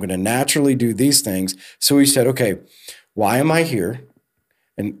tabernacle. I'm going to naturally do these things. So he said, okay, why am I here?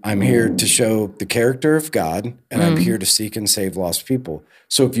 And I'm here to show the character of God, and I'm here to seek and save lost people.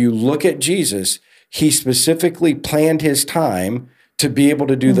 So if you look at Jesus, he specifically planned his time to be able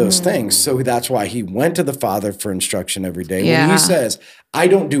to do those things. So that's why he went to the Father for instruction every day. When he says, I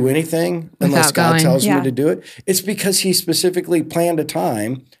don't do anything unless God tells me to do it, it's because he specifically planned a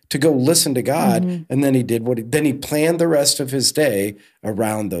time to go listen to God. And then he did then he planned the rest of his day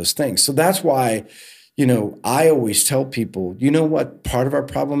around those things. So that's why, I always tell people, you know what part of our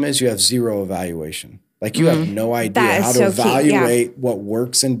problem is? You have zero evaluation. Like you have no idea how to evaluate what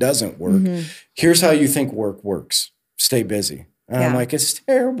works and doesn't work. Here's how you think work works. Stay busy. And I'm like, it's a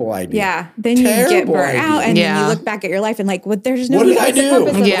terrible idea. Yeah. Then you get burnt out, and then you look back at your life and like, there's no. What did I do?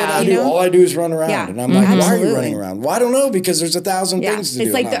 What did I do? All I do is run around. And I'm like, why are you running around? Well, I don't know, because there's 1,000 things to do.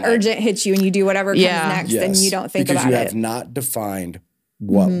 It's like the urgent hits you and you do whatever comes next, and you don't think about it. Because you have not defined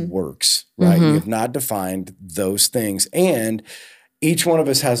what works, right? You have not defined those things. And each one of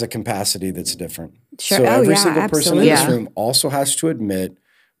us has a capacity that's different. Sure. So every single person in this room also has to admit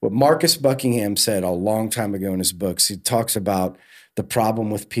what Marcus Buckingham said a long time ago in his books. He talks about the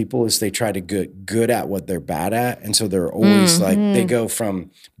problem with people is they try to get good at what they're bad at. And so they're always like, they go from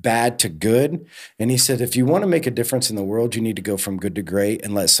bad to good. And he said, if you want to make a difference in the world, you need to go from good to great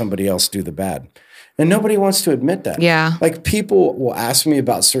and let somebody else do the bad. And nobody wants to admit that. Yeah. Like people will ask me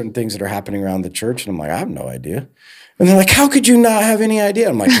about certain things that are happening around the church. And I'm like, I have no idea. And they're like, how could you not have any idea?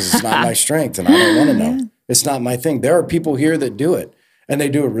 I'm like, because it's not my strength and I don't want to know. It's not my thing. There are people here that do it. And they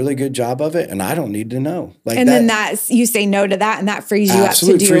do a really good job of it, and I don't need to know. Then you say no to that, and that frees you up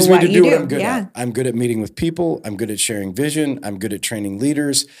to do what you do. What I'm good at. I'm good at meeting with people. I'm good at sharing vision. I'm good at training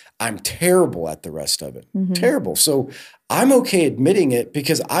leaders. I'm terrible at the rest of it. Terrible. So I'm okay admitting it,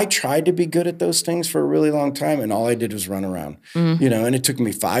 because I tried to be good at those things for a really long time, and all I did was run around. And it took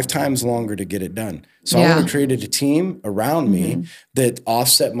me 5 times longer to get it done. So I want to create a team around me that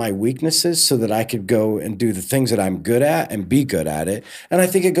offset my weaknesses so that I could go and do the things that I'm good at and be good at it. And I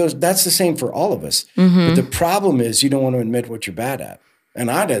think that's the same for all of us. But the problem is you don't want to admit what you're bad at.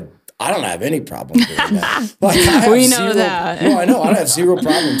 And I don't have any problem doing that. We know that. No, I know. I have zero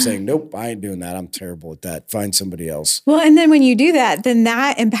problem saying, nope, I ain't doing that. I'm terrible at that. Find somebody else. Well, and then when you do that, then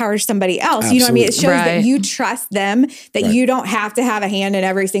that empowers somebody else. Absolutely. You know what I mean? It shows that you trust them, that you don't have to have a hand in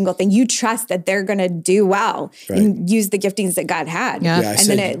every single thing. You trust that they're going to do well and use the giftings that God had. And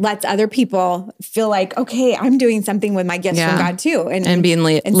then it lets other people feel like, okay, I'm doing something with my gifts from God too. And being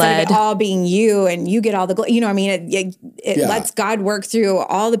led. Instead of it all being you and you get all the, you know what I mean? It lets God work through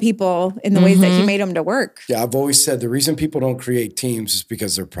all the people in the ways that he made them to work. Yeah, I've always said the reason people don't create teams is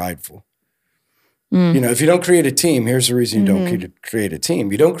because they're prideful. If you don't create a team, here's the reason you don't create a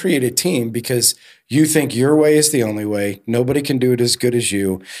team. You don't create a team because you think your way is the only way. Nobody can do it as good as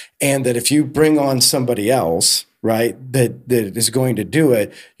you. And that if you bring on somebody else, right, that is going to do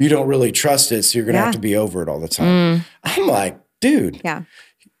it, you don't really trust it. So you're going to have to be over it all the time. I'm like, dude,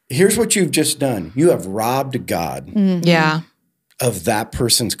 here's what you've just done. You have robbed God. Of that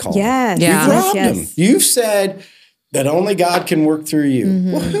person's call. Yes. You've robbed him. You've said that only God can work through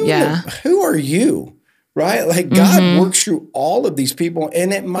you. Well, who are you? right? Like God works through all of these people,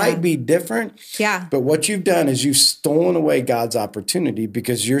 and it might be different. Yeah. But what you've done is you've stolen away God's opportunity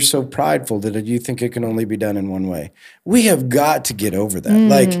because you're so prideful that you think it can only be done in one way. We have got to get over that.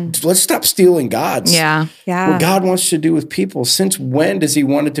 Like, let's stop stealing God's. Yeah. Yeah. What God wants to do with people. Since when does he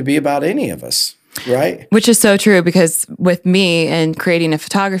want it to be about any of us? Right? Which is so true, because with me and creating a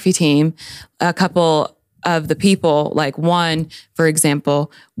photography team, a couple of the people, like one, for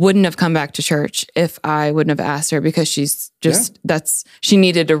example, wouldn't have come back to church if I wouldn't have asked her, because she's just, she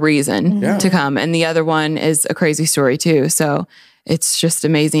needed a reason to come. And the other one is a crazy story too. So it's just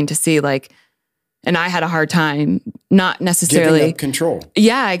amazing to see, like, and I had a hard time, not necessarily Giving up control.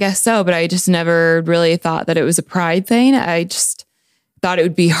 Yeah, I guess so. But I just never really thought that it was a pride thing. I just thought it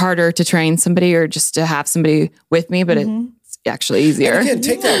would be harder to train somebody or just to have somebody with me, but it's actually easier. And again,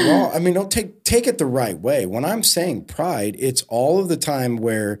 take that wrong. I mean, don't take it the right way. When I'm saying pride, it's all of the time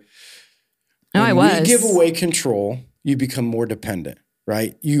where when we give away control, you become more dependent,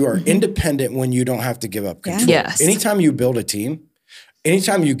 right? You are independent when you don't have to give up control. Yes. Anytime you build a team,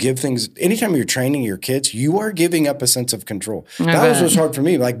 anytime you give things, anytime you're training your kids, you are giving up a sense of control. That was what's hard for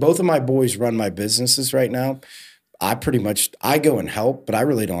me. Like, both of my boys run my businesses right now. I go and help, but I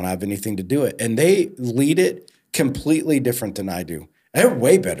really don't have anything to do it. And they lead it completely different than I do. They're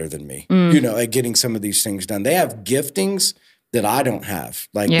way better than me, at getting some of these things done. They have giftings that I don't have.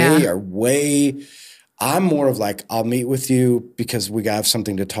 Like, they are I'm more of like, I'll meet with you because we have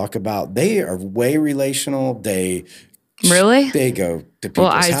something to talk about. They are way relational. They go to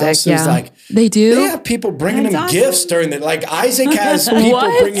people's houses. Like, they do. They have people bringing him gifts during the, like, Isaac has people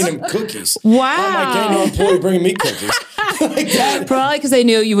bringing him cookies. Wow. I'm like, ain't no employee bringing me cookies. Like that. Probably because they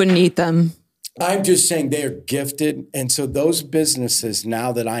knew you wouldn't eat them. I'm just saying they are gifted. And so those businesses,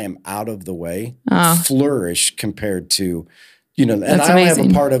 now that I am out of the way, flourish compared to, and That's I amazing.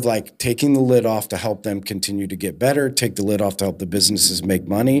 have a part of, like, taking the lid off to help them continue to get better, take the lid off to help the businesses make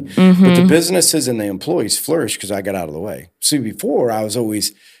money. But the businesses and the employees flourish because I got out of the way. See, before I was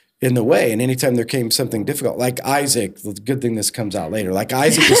always in the way. And anytime there came something difficult, like Isaac, the good thing this comes out later, like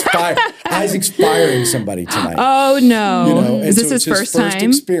Isaac is Isaac's firing somebody tonight. Oh, no. Is And this so his it's first time?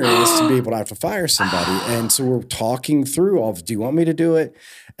 experience to be able to have to fire somebody. And so we're talking through all of, do you want me to do it?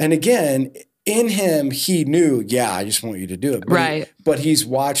 And again, in him, he knew, I just want you to do it. But he's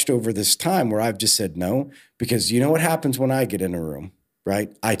watched over this time where I've just said no, because you know what happens when I get in a room,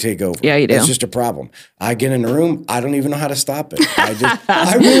 right? I take over. Yeah, you do. It's just a problem. I get in a room, I don't even know how to stop it.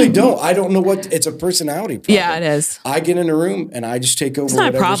 I really don't. I don't know it's a personality problem. Yeah, it is. I get in a room and I just take over It's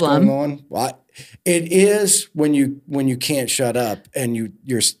not a whatever's problem. going on. Well, it is when you can't shut up and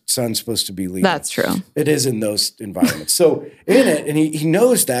your son's supposed to be leading. That's true. It is in those environments. So in it, and he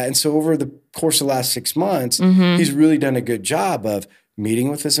knows that. And so over the course of the last 6 months, he's really done a good job of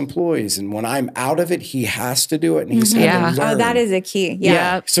meeting with his employees. And when I'm out of it, he has to do it. And he's had to learn. Oh, that is a key.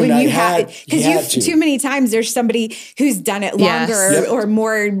 Yeah. So when now you because too many times there's somebody who's done it longer or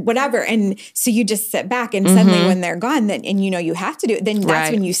more, whatever. And so you just sit back and suddenly when they're gone, and you have to do it, then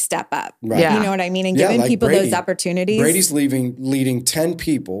that's when you step up. Right. Yeah. You know what I mean? And giving like people Brady. those opportunities. Brady's leading 10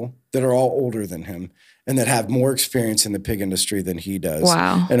 people that are all older than him and that have more experience in the pig industry than he does.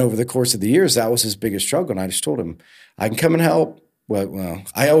 Wow. And over the course of the years, that was his biggest struggle. And I just told him, I can come and help. Well,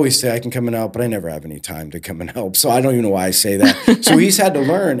 I always say I can come and help, but I never have any time to come and help. So I don't even know why I say that. So he's had to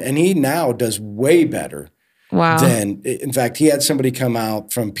learn, and he now does way better. Wow. In fact, he had somebody come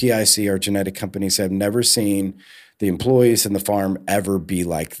out from PIC, our genetic company, said, I've never seen the employees in the farm ever be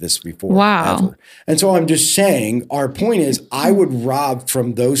like this before. Wow. Ever. And so I'm just saying, our point is, I would rob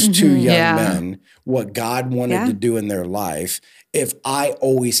from those two young men what God wanted to do in their life if I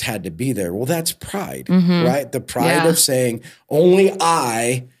always had to be there. Well, that's pride, right? The pride of saying, only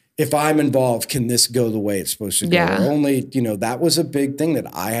if I'm involved, can this go the way it's supposed to go? Yeah. Or only, that was a big thing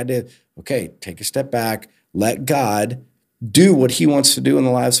that I had to, take a step back, let God do what he wants to do in the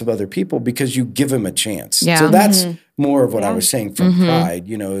lives of other people, because you give him a chance. Yeah. So that's more of what I was saying from pride,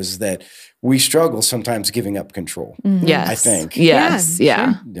 is that we struggle sometimes giving up control. Yes. I think. Yes.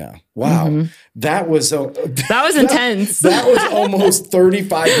 Yeah. Yeah. Wow. That was intense. That was almost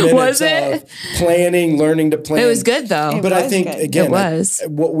 35 minutes Was it? of planning, learning to plan. It was good though. But I think, good. again, It was.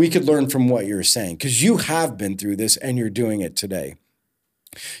 what we could learn from what you're saying, because you have been through this and you're doing it today.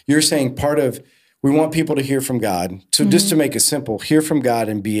 You're saying we want people to hear from God. So just to make it simple, hear from God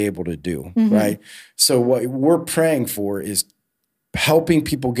and be able to do, right? So what we're praying for is helping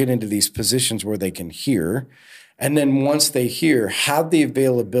people get into these positions where they can hear. And then once they hear, have the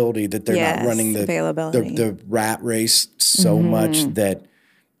availability that they're not running the rat race so much that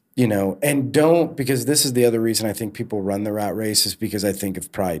And don't, because this is the other reason I think people run the rat race, is because I think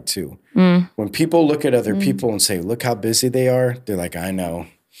of pride too. When people look at other people and say, look how busy they are, they're like, I know.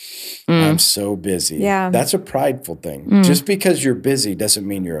 I'm so busy. Yeah. That's a prideful thing. Just because you're busy doesn't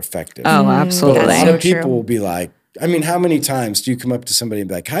mean you're effective. Oh, absolutely. That's A lot so of people true. will be like, I mean, how many times do you come up to somebody and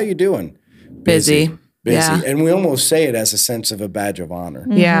be like, how you doing? Busy. Yeah. And we almost say it as a sense of a badge of honor.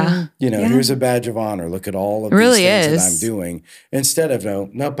 Yeah. Here's a badge of honor. Look at all of Really these things is. that I'm doing. Instead of,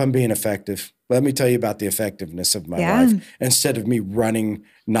 nope, I'm being effective. Let me tell you about the effectiveness of my Yeah. life. Instead of me running,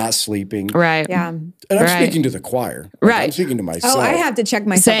 not sleeping. Right. Yeah. And I'm speaking to the choir. Right. I'm speaking to myself. Oh, I have to check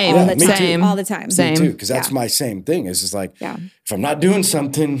myself Same. all the Me time. too. All the time. Same. Me too, because that's my same thing. Is just like, Yeah. if I'm not doing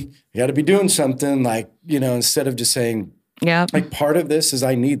something, you got to be doing something. Like, instead of just saying, Yeah. like, part of this is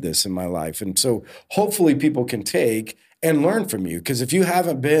I need this in my life. And so hopefully people can take and learn from you. Because if you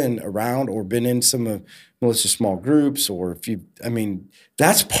haven't been around or been in some of Melissa's small groups, or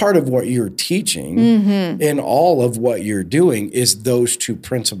that's part of what you're teaching in all of what you're doing is those two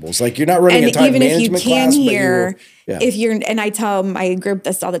principles. Like, you're not running a time management class, if you're, and I tell my group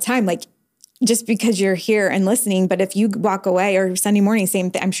this all the time, like, just because you're here and listening, but if you walk away, or Sunday morning, same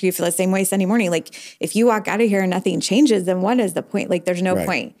thing, I'm sure you feel the same way Sunday morning, like, if you walk out of here and nothing changes, then what is the point? Like, there's no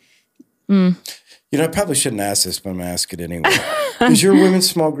point. I probably shouldn't ask this, but I'm going to ask it anyway. Is your women's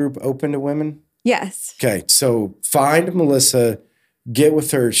small group open to women? Yes. Okay, so find Melissa, get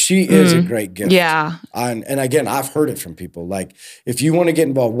with her. She is a great gift. Yeah. And again, I've heard it from people. Like, if you want to get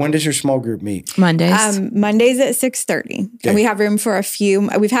involved, when does your small group meet? Mondays. Mondays at 6:30. And we have room for a few.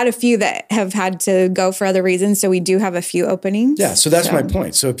 We've had a few that have had to go for other reasons. So we do have a few openings. Yeah, so that's my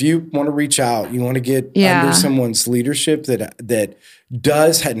point. So if you want to reach out, you want to get under someone's leadership that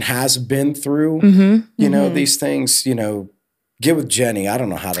does and has been through, these things, get with Jenny. I don't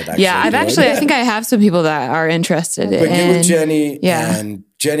know how to actually I think I have some people that are interested But get with Jenny, Yeah. and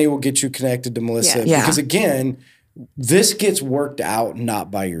Jenny will get you connected to Melissa. Yeah. Because again, this gets worked out not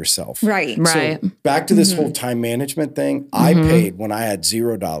by yourself. Right. Right. So back to this whole time management thing. I paid, when I had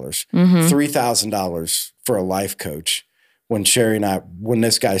 $0, $3,000 for a life coach. When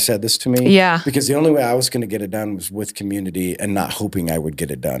this guy said this to me, because the only way I was going to get it done was with community and not hoping I would get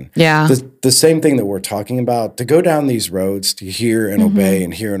it done. Yeah. The same thing that we're talking about, to go down these roads, to hear and obey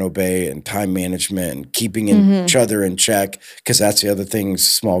and hear and obey, and time management and keeping each other in check, because that's the other thing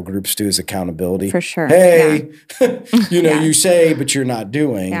small groups do, is accountability. For sure. Hey, you say, but you're not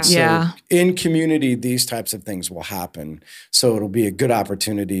doing. Yeah. So in community, these types of things will happen. So it'll be a good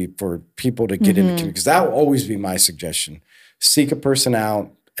opportunity for people to get into community, because that will always be my suggestion. Seek a person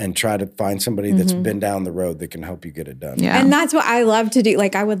out and try to find somebody that's been down the road that can help you get it done. Yeah. And that's what I love to do.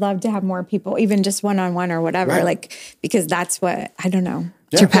 Like, I would love to have more people, even just one-on-one or whatever, Right. because that's what, I don't know.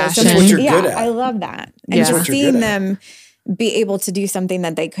 It's your passion. That's what you're good at. I love that. And That's just what you're seeing good at. them be able to do something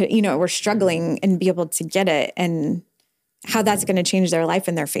that they could, were struggling, and be able to get it, and how that's going to change their life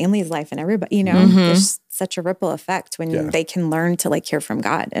and their family's life and everybody, there's such a ripple effect when they can learn to hear from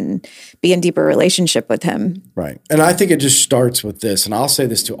God and be in deeper relationship with him. Right. And I think it just starts with this, and I'll say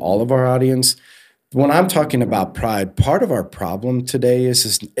this to all of our audience. When I'm talking about pride, part of our problem today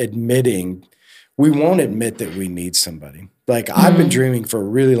is admitting we won't admit that we need somebody. Like, I've been dreaming for a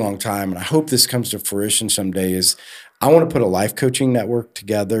really long time, and I hope this comes to fruition someday, is I want to put a life coaching network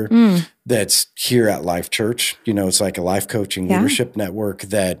together that's here at Life Church. It's like a life coaching leadership network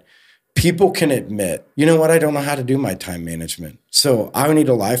that people can admit, you know what, I don't know how to do my time management. So I need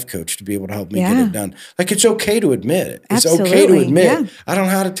a life coach to be able to help me get it done. Like, it's okay to admit it. It's okay to admit, I don't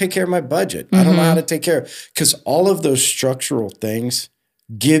know how to take care of my budget. I don't know how to take care of, because all of those structural things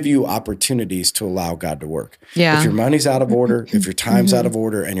give you opportunities to allow God to work. Yeah. If your money's out of order, if your time's out of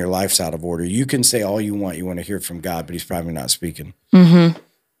order, and your life's out of order, you can say all you want to hear from God, but he's probably not speaking.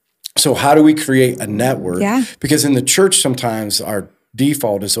 So how do we create a network? Yeah. Because in the church, sometimes our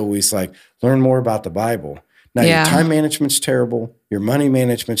default is always like, learn more about the Bible. Now, your time management's terrible, your money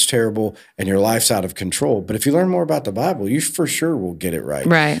management's terrible, and your life's out of control. But if you learn more about the Bible, you for sure will get it right.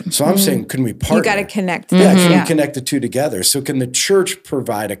 Right. So I'm saying, can we partner? You got to connect. Yeah, can we connect the two together? So can the church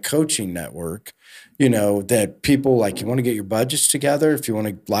provide a coaching network, that people, like, you want to get your budgets together, if you want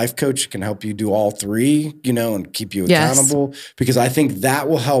a life coach, can help you do all three, and keep you accountable. Because I think that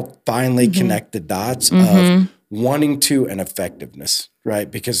will help finally connect the dots of wanting to and effectiveness, right?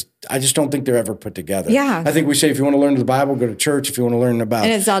 Because I just don't think they're ever put together. Yeah. I think we say, if you want to learn the Bible, go to church. If you want to learn about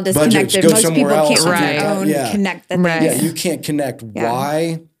And it's all budgets, disconnected. go Most somewhere people else. can't on their own connect the things. Yeah, you can't connect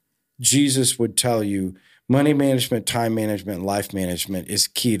why Jesus would tell you money management, time management, life management is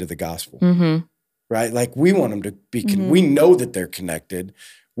key to the gospel. Right? Like, we want them to be, we know that they're connected.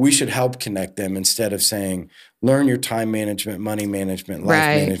 we should help connect them instead of saying, learn your time management, money management, life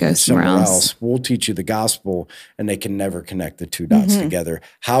Right, management go somewhere somewhere else. else. We'll teach you the gospel, and they can never connect the two dots together.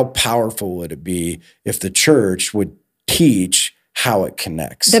 How powerful would it be if the church would teach how it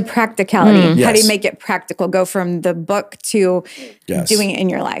connects? The practicality. How do Yes. you make it practical? Go from the book to Yes. doing it in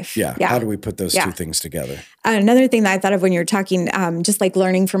your life. Yeah. How do we put those two things together? Another thing that I thought of when you're talking, just like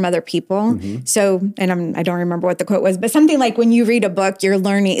learning from other people. So, and I don't remember what the quote was, but something like when you read a book, you're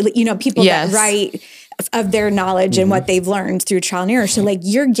learning, people that write of their knowledge and what they've learned through trial and error. So like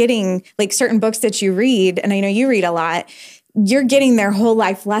you're getting like certain books that you read, and I know you read a lot, you're getting their whole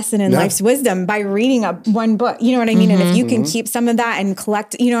life lesson and life's wisdom by reading one book. You know what I mean? And if you can keep some of that and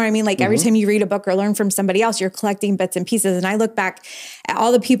collect, you know what I mean? Like every time you read a book or learn from somebody else, you're collecting bits and pieces. And I look back at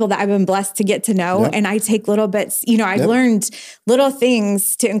all the people that I've been blessed to get to know, and I take little bits, I've learned little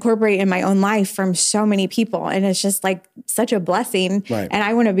things to incorporate in my own life from so many people. And it's just like such a blessing. Right. And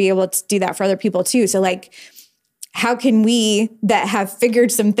I want to be able to do that for other people too. So like, how can we that have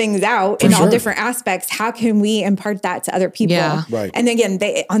figured some things out in all different aspects, how can we impart that to other people? Yeah. Right. And again,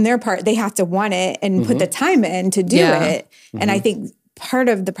 they on their part, they have to want it and put the time in to do it. And I think part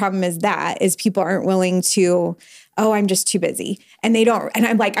of the problem is people aren't willing to, I'm just too busy. And they don't, and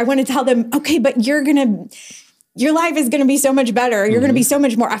I'm like, I want to tell them, okay, but your life is going to be so much better. You're going to be so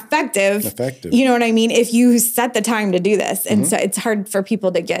much more effective. You know what I mean? If you set the time to do this. And so it's hard for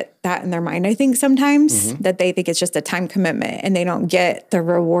people to get that in their mind. I think sometimes that they think it's just a time commitment and they don't get the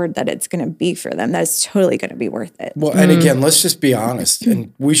reward that it's going to be for them. That's totally going to be worth it. Well, and again, let's just be honest,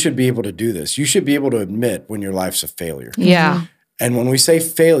 and we should be able to do this. You should be able to admit when your life's a failure. Yeah. And when we say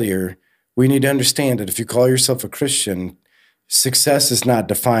failure, we need to understand that if you call yourself a Christian, success is not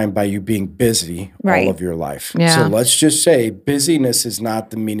defined by you being busy all of your life. Yeah. So let's just say busyness is not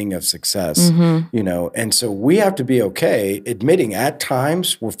the meaning of success, and so we have to be okay admitting at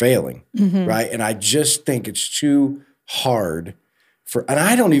times we're failing, right? And I just think it's too hard and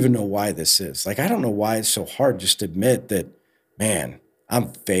I don't even know why this is. Like, I don't know why it's so hard just to admit that, man,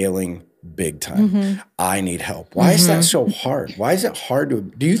 I'm failing big time. I need help. Why is that so hard? Why is it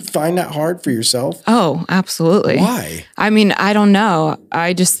hard do you find that hard for yourself? Oh, absolutely. Why? I mean, I don't know.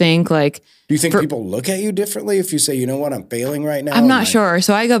 I just think like, do you think people look at you differently if you say, you know what, I'm failing right now? I'm not sure.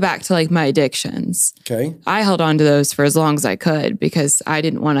 So I go back to like my addictions. Okay. I held on to those for as long as I could because I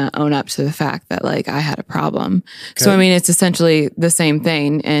didn't want to own up to the fact that like I had a problem. Okay. So, I mean, it's essentially the same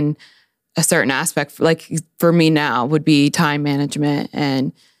thing in a certain aspect. Like for me now would be time management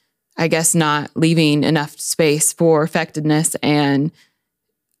and I guess not leaving enough space for effectiveness and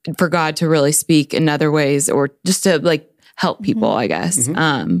for God to really speak in other ways or just to like help people, I guess.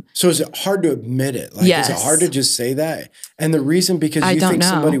 So is it hard to admit it? Like, yes. Is it hard to just say that? And the reason, because you think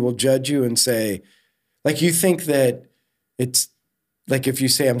somebody will judge you and say, like, you think that it's like, if you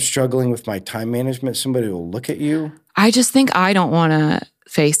say I'm struggling with my time management, somebody will look at you. I just think I don't want to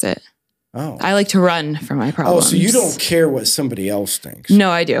face it. Oh. I like to run from my problems. Oh, so you don't care what somebody else thinks? No,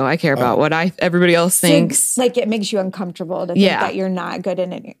 I do. I care about what everybody else thinks. So, like, it makes you uncomfortable to think that you're not good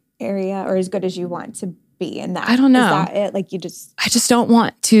in an area or as good as you want to be in that. I don't know. Is that it? Like, I just don't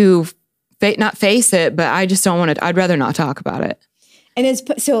want to not face it, but I just don't want to. I'd rather not talk about it. And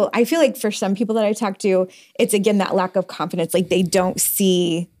so I feel like for some people that I talk to, it's again that lack of confidence. Like they don't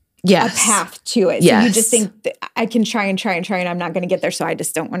see a path to it. So you just think that I can try and I'm not going to get there. So I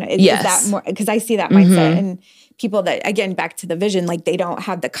just don't want to. Is that more? Because I see that mindset and people that, again, back to the vision, like they don't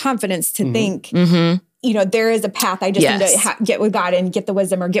have the confidence to think, there is a path. I just need to get with God and get the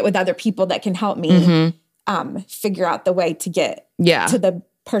wisdom or get with other people that can help me figure out the way to get to the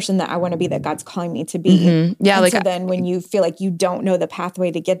person that I want to be, that God's calling me to be. Yeah. And like, so then when you feel like you don't know the pathway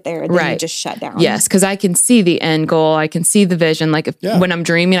to get there, then you just shut down. Yes. Cause I can see the end goal. I can see the vision. Like when I'm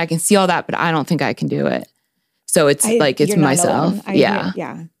dreaming, I can see all that, but I don't think I can do it. So it's it's myself. Yeah.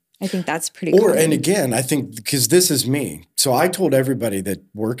 I think that's pretty cool. And again, I think because this is me. So I told everybody that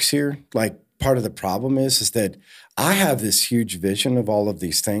works here, like part of the problem is that I have this huge vision of all of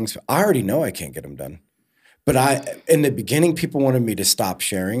these things. I already know I can't get them done. But in the beginning, people wanted me to stop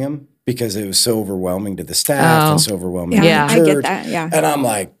sharing them because it was so overwhelming to the staff and so overwhelming to the church. I get that, And I'm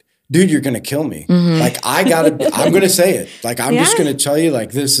like, dude, you're going to kill me. Like, I'm going to say it. Like, I'm just going to tell you,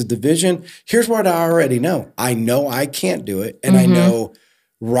 like, this is the vision. Here's what I already know. I know I can't do it. And I know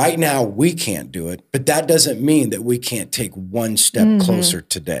right now we can't do it. But that doesn't mean that we can't take one step closer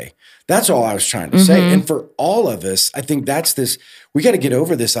today. That's all I was trying to say. And for all of us, I think we got to get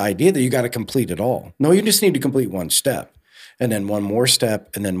over this idea that you got to complete it all. No, you just need to complete one step. and then one more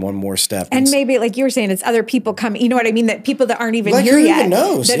step, and then one more step. And maybe, like you were saying, it's other people coming. You know what I mean? That people that aren't even like here who yet even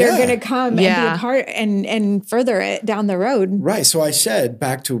knows? that are going to come and be a part and further it down the road. Right. So I said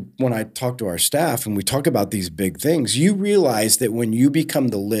back to when I talk to our staff and we talk about these big things, you realize that when you become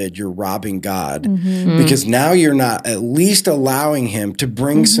the lid, you're robbing God because now you're not at least allowing him to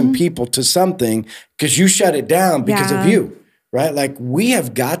bring some people to something because you shut it down because of you. Right? Like we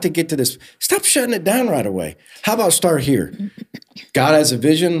have got to get to this. Stop shutting it down right away. How about start here? God has a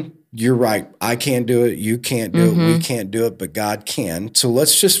vision. You're right. I can't do it. You can't do it. We can't do it, but God can. So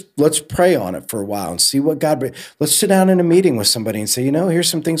let's pray on it for a while and see what God, let's sit down in a meeting with somebody and say, here's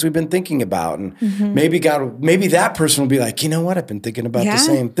some things we've been thinking about. And maybe that person will be like, you know what? I've been thinking about the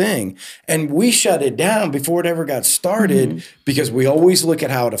same thing. And we shut it down before it ever got started because we always look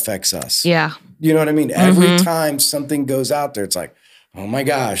at how it affects us. Yeah. You know what I mean? Every time something goes out there, it's like, oh my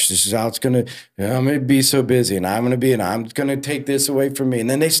gosh, this is how it's going to, I'm going to be so busy and I'm going to take this away from me. And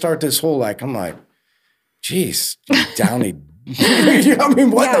then they start this whole, I'm like, geez, Downey. I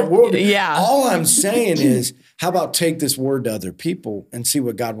mean, what the world? Yeah. All I'm saying is, how about take this word to other people and see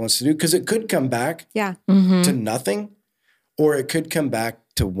what God wants to do? Because it could come back to nothing, or it could come back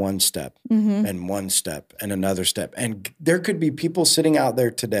to one step and one step and another step. And there could be people sitting out there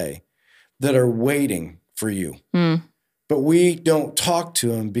today that are waiting for you. But we don't talk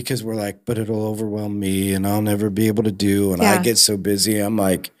to them because we're like, but it'll overwhelm me and I'll never be able to do. And I get so busy. I'm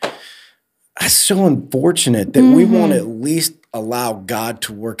like, that's so unfortunate that we won't at least allow God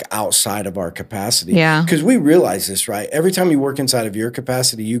to work outside of our capacity. Yeah. Because we realize this, right? Every time you work inside of your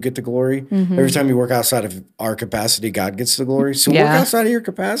capacity, you get the glory. Every time you work outside of our capacity, God gets the glory. So work outside of your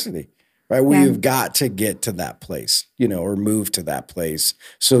capacity. Right? We've got to get to that place, or move to that place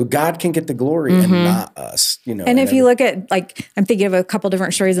so God can get the glory and not us, And if you look at, I'm thinking of a couple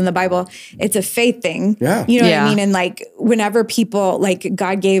different stories in the Bible, it's a faith thing. Yeah. You know what I mean? And whenever people,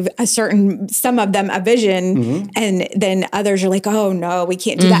 God gave some of them a vision and then others are like, oh no, we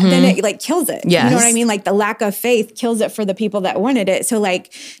can't do that. Then it kills it. Yes. You know what I mean? The lack of faith kills it for the people that wanted it. So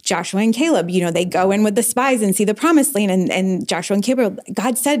Joshua and Caleb, they go in with the spies and see the promised land and Joshua and Caleb,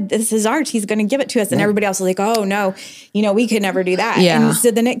 God said, this is ours. He's going to give it to us. And everybody else was like, oh no, we could never do that. Yeah. And so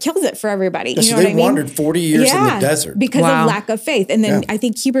then it kills it for everybody. You know what I mean? They wandered 40 years in the desert. Because of lack of faith. And then I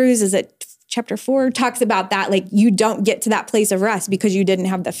think Hebrews chapter 4 talks about that. You don't get to that place of rest because you didn't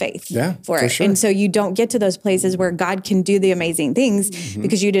have the faith for it. Sure. And so you don't get to those places where God can do the amazing things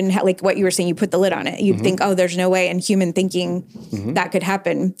because you didn't have, what you were saying, you put the lid on it. You'd think, oh, there's no way in human thinking that could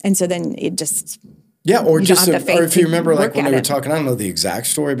happen. And so then it just... Yeah, or if you remember, when they were talking, I don't know the exact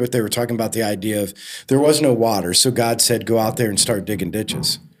story, but they were talking about the idea of there was no water. So God said, go out there and start digging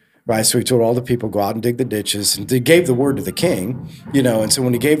ditches. Right. So he told all the people, go out and dig the ditches. And they gave the word to the king, and so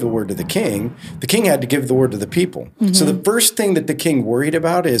when he gave the word to the king had to give the word to the people. So the first thing that the king worried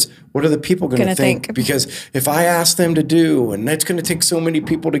about is, what are the people going to think? Because if I ask them to do, and that's going to take so many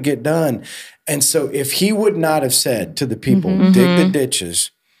people to get done. And so if he would not have said to the people, dig the ditches,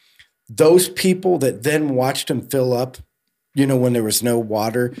 those people that then watched him fill up, when there was no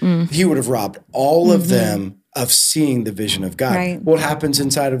water, he would have robbed all of them of seeing the vision of God. Right. What happens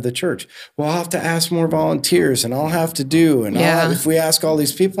inside of the church? Well, I'll have to ask more volunteers and I'll have to do. And if we ask all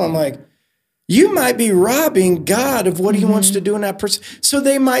these people, I'm like, you might be robbing God of what he wants to do in that person. So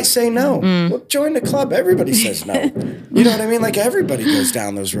they might say no. Well, join the club. Everybody says no. You know what I mean? Everybody goes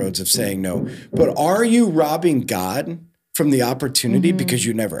down those roads of saying no. But are you robbing God from the opportunity because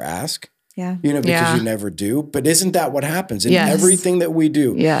you never ask? Yeah. Because you never do. But isn't that what happens in everything that we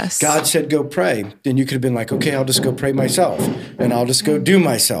do? Yes. God said, go pray. Then you could have been like, okay, I'll just go pray myself and I'll just go do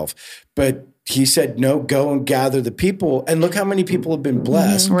myself. But he said, no, go and gather the people. And look how many people have been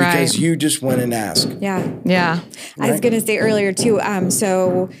blessed because you just went and asked. Yeah. Yeah. Right? I was going to say earlier too.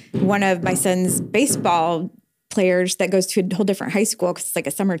 So one of my son's baseball players that goes to a whole different high school because it's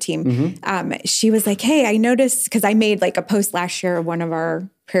a summer team. She was like, hey, I noticed, because I made a post last year of one of our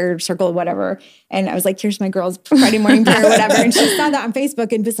prayer circle or whatever. And I was like, here's my girls' Friday morning prayer or whatever. And she saw that on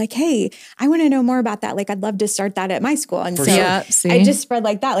Facebook and was like, hey, I want to know more about that. I'd love to start that at my school. And I just spread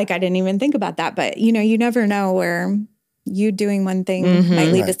like that. I didn't even think about that. But, you never know where you doing one thing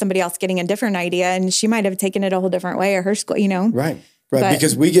might lead to somebody else getting a different idea. And she might have taken it a whole different way or her school, Right. Right,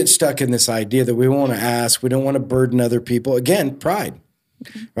 because we get stuck in this idea that we want to ask, we don't want to burden other people. Again, pride,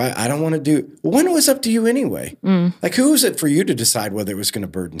 right? I don't want to do, when it was up to you anyway. Who is it for you to decide whether it was going to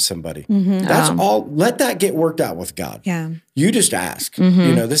burden somebody? That's all, let that get worked out with God. Yeah. You just ask.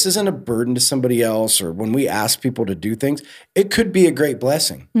 This isn't a burden to somebody else, or when we ask people to do things, it could be a great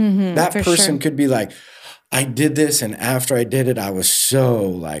blessing. That person could be like, I did this, and after I did it, I was so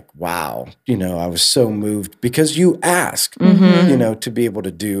like, wow, I was so moved because you ask, to be able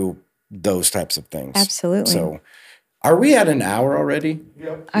to do those types of things. Absolutely. So, are we at an hour already?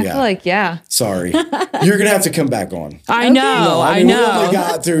 Yep. I feel like, yeah. Sorry. You're going to have to come back on. I know. No, I know. We only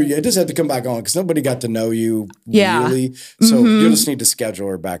got through you. It just had to come back on because nobody got to know you really. So you just need to schedule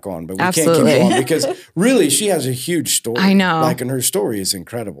her back on. But we can't keep her on because really she has a huge story. I know. Like, and her story is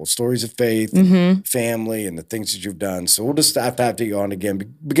incredible. Stories of faith, and family, and the things that you've done. So we'll just have to get you on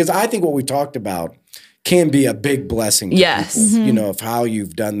again because I think what we talked about can be a big blessing to people, of how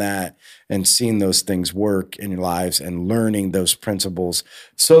you've done that and seen those things work in your lives and learning those principles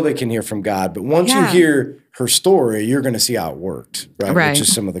so they can hear from God. But once you hear her story, you're going to see how it worked, right? Which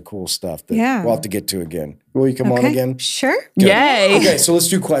is some of the cool stuff that we'll have to get to again. Will you come on again? Sure. Good. Yay. Okay, so let's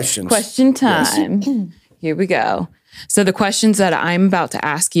do questions. Question time. Yes. Here we go. So the questions that I'm about to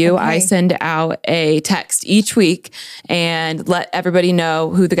ask you, I send out a text each week and let everybody know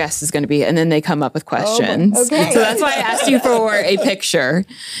who the guest is going to be. And then they come up with questions. So that's why I asked you for a picture.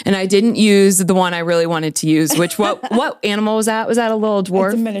 And I didn't use the one I really wanted to use, which what animal was that? Was that a little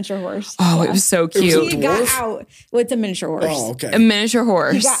dwarf? It's a miniature horse. Oh, it was so cute. He got out with a miniature horse. Oh, okay. A miniature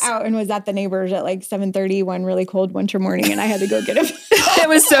horse. He got out and was at the neighbors at like 7:30 one really cold winter morning, and I had to go get him. It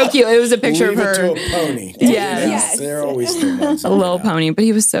was so cute. It was a picture of her. To a pony. Yes. They're always the ones. A little pony, but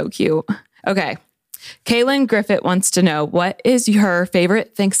he was so cute. Okay. Kaylin Griffith wants to know, what is her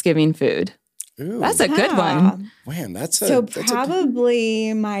favorite Thanksgiving food? Ooh. That's a good one. Man,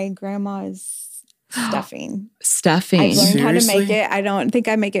 probably my grandma's stuffing. Stuffing. I've learned how to make it. I don't think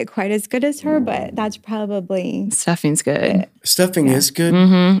I make it quite as good as her, but that's probably... Stuffing's good. Stuffing is good?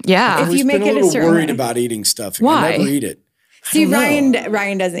 Mm-hmm. Yeah. If you make it a certain way. I'm a little worried about eating stuffing. Why? I never eat it. See, Ryan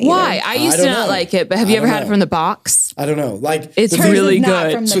doesn't either. Why? I used to not like it, but have you ever had it from the box? I don't know. Like, it's really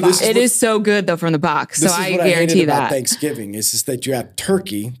good. It is so good though from the box. So I guarantee that. About Thanksgiving is that you have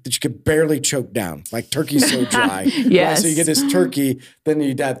turkey that you could barely choke down. Like turkey's so dry. Yes. Right? So you get this turkey, then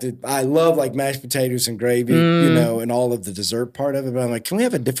you'd have to. I love like mashed potatoes and gravy, and all of the dessert part of it. But I'm like, can we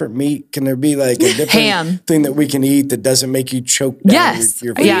have a different meat? Can there be like a different ham thing that we can eat that doesn't make you choke down? Yes.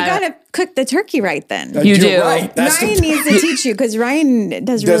 Your you gotta cook the turkey right then. You do. Right. Ryan needs to teach you because Ryan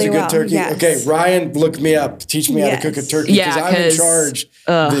does really a good well. turkey. Yes. Okay, Ryan, look me up. Teach me how to cook a turkey because I'm in charge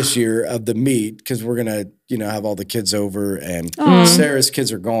this year of the meat because we're gonna, have all the kids over and Sarah's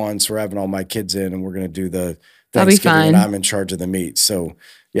kids are gone, so we're having all my kids in and we're gonna do the Thanksgiving and I'm in charge of the meat. So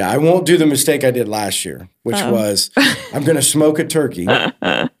yeah, I won't do the mistake I did last year, which was I'm gonna smoke a turkey,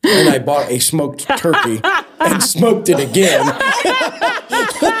 and I bought a smoked turkey and smoked it again.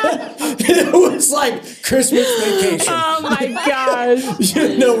 It was like Christmas vacation. Oh my gosh.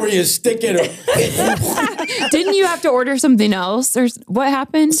 Where you stick it. Didn't you have to order something else? Or what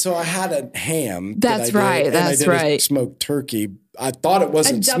happened? So I had a ham. That's right. That's right. A smoked turkey. I thought it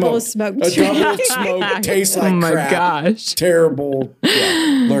wasn't a double smoked. A double smoked tastes like crap. Oh my gosh. Terrible.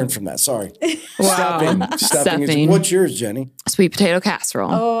 Yeah, learn from that. Sorry. Wow. Stuffing. What's yours, Jenny? Sweet potato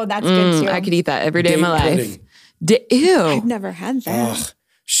casserole. Oh, that's good too. I could eat that every day of my life. Ew. I've never had that. Ugh.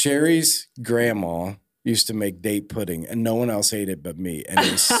 Sherry's grandma used to make date pudding, and no one else ate it but me. And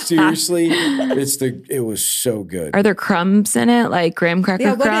it was, seriously, it was so good. Are there crumbs in it, like graham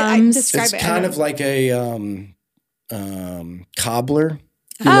cracker crumbs? It's kind of like a cobbler.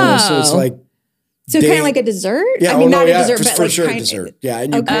 So it's like kind of like a dessert. Yeah, not a dessert, but for like sure a dessert. Yeah,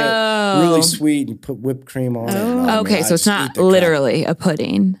 and you put it really sweet and put whipped cream on it. Okay, so it's not literally a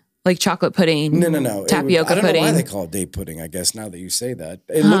pudding. Like chocolate pudding. No. Tapioca pudding. I don't know why they call it date pudding, I guess, now that you say that.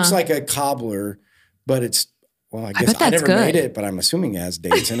 It looks like a cobbler, but it's, I guess I never made it, but I'm assuming it has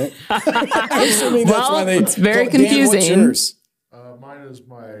dates in it. I'm assuming that's why it's very confusing. Dan, what's yours? Mine is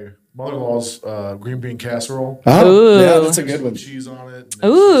my mother-in-law's green bean casserole. Oh, yeah, that's a good one. Cheese on it.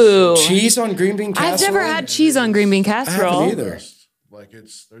 Ooh. Cheese on green bean casserole? I've never had cheese on green bean casserole. I haven't either. Like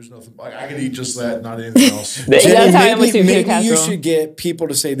there's nothing. I could eat just that, not anything else. Jenny, maybe you should get people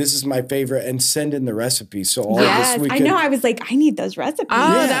to say this is my favorite and send in the recipe. So all yes, this we I know. I was like, I need those recipes.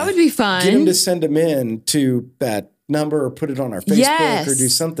 Oh, that would be fun. Get them to send them in to that number or put it on our Facebook or do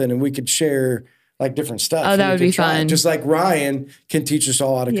something, and we could share like different stuff. Oh, that would be fun. Just like Ryan can teach us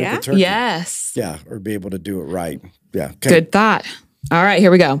all how to cook a turkey. Yes. Yeah, or be able to do it right. Yeah. Okay. Good thought. All right,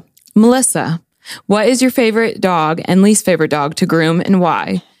 here we go. Melissa, what is your favorite dog and least favorite dog to groom and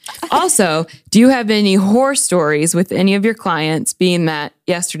why? Also, do you have any horror stories with any of your clients, being that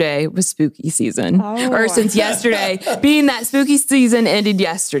yesterday was spooky season? Or since yesterday, being that spooky season ended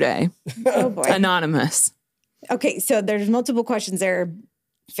yesterday? Oh, boy. Anonymous. Okay, so there's multiple questions there.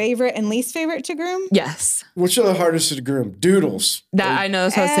 favorite and least favorite to groom? Yes. Which are the hardest to groom? Doodles. I know,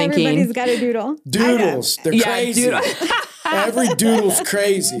 that's what I was Everybody's thinking. got a doodle. Doodles. They're crazy. Doodle. Every doodle's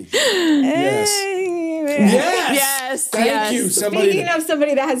crazy. Yes. Yes. Thank you. Speaking of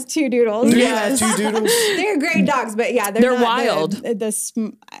somebody that has 2 doodles. Do you have 2 doodles? They're great dogs, but yeah, They're not wild. I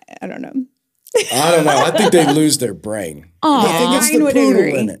don't know. I don't know. I think they lose their brain. Aw. I think it's the Ryan would poodle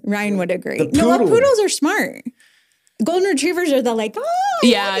agree. in it. Ryan would agree. The No, poodle. poodles are smart. Golden retrievers are the like, oh, I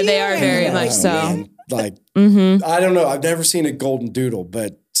Yeah, love they you. are very And much like, so. Man, like, Mm-hmm. I don't know. I've never seen a golden doodle,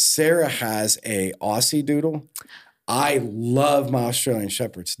 but Sarah has a Aussie doodle. I love my Australian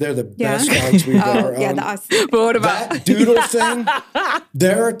Shepherds. They're the best dogs we've ever yeah, owned. the Aussie. But what about That doodle thing,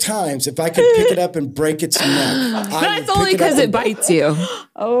 there are times if I could pick it up and break its neck. That's only because it bites you.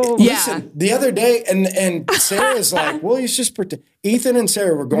 Oh, Yeah. Listen, the other day, and Sarah's like, well, he's just pretend. Ethan and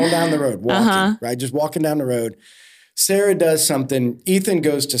Sarah were going down the road, walking, right? Just walking down the road. Sarah does something. Ethan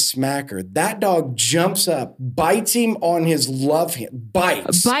goes to smack her. That dog jumps up, bites him on his love hand,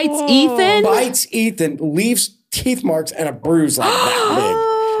 bites Ethan, leaves teeth marks and a bruise like that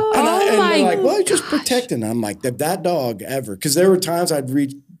big. And they're like, well, just protecting. I'm like, if that dog ever, because there were times I'd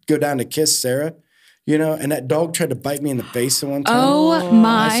go down to kiss Sarah, and that dog tried to bite me in the face at one time. Oh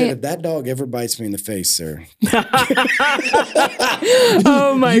my. I said, if that dog ever bites me in the face, Sarah,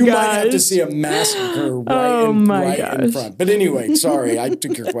 Oh my you gosh. might have to see a massacre right in front. But anyway, sorry, I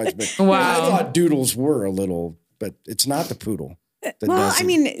took your question. Wow. I thought doodles were a little, but it's not the poodle. Well, I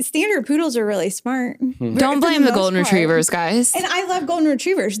mean, standard poodles are really smart. Don't blame the golden retrievers, guys. And I love golden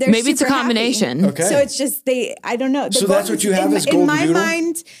retrievers. They're Maybe it's a super happy. combination. Okay. So it's just I don't know. So that's what you have as in golden my doodle?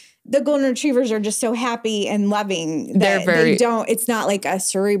 mind, the golden retrievers are just so happy and loving that They're very- it's not like a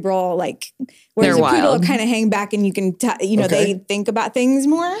cerebral, like, whereas They're a poodle wild. kind of hang back and you can, they think about things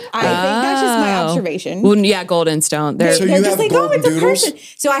more. I think that's just my observation. Well, yeah, Goldens don't. They're So you They're have just like, oh, golden it's a doodles? person.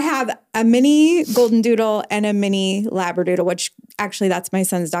 So I have a mini golden doodle and a mini labradoodle, which actually that's my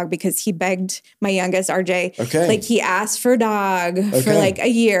son's dog because he begged my youngest RJ. Okay. Like he asked for a dog for like a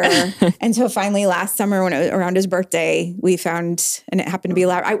year. And so finally last summer when it was around his birthday, we found, and it happened to be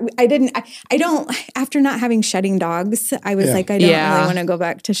lab. I don't, after not having shedding dogs, I was like, I don't really want to go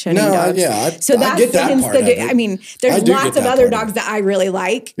back to shedding dogs. So I get that hence part of it. I mean, I there's do lots get of that other part of dogs that I really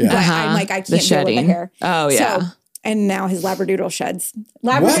like, but I'm like, I can't deal with the shedding. hair. Oh, yeah. So, and now his labradoodle sheds.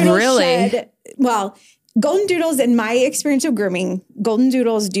 Labradoodle Really? shed. Well, golden doodles, in my experience of grooming, golden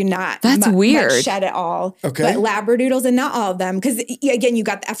doodles do not That's weird. much shed at all. Okay. But labradoodles, and not all of them, because again, you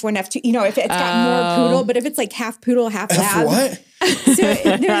got the F1, F2. If it's got more poodle, but if it's like half poodle, half lab. What? So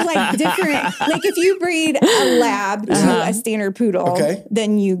there's like different, like if you breed a lab to a standard poodle,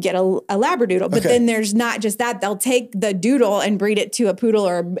 then you get a labradoodle. But then there's not just that. They'll take the doodle and breed it to a poodle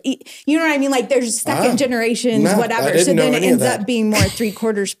you know what I mean? Like there's second generations, No, I whatever. didn't So know then it any of ends that. up being more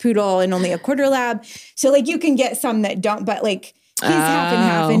 3/4 poodle and only a quarter lab. So like you can get some that don't, but like he's half and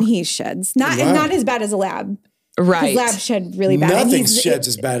half and he sheds. Not as bad as a lab. right. Lab shed really bad. and Nothing he's- sheds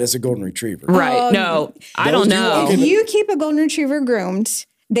as bad as a golden retriever. Right. No, I don't those do know. okay. If you keep a golden retriever groomed,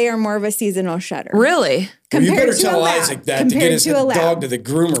 they are more of a seasonal shedder. Really? Well, you compared better to a tell lab. Isaac that to Compared get his to a lab. dog to the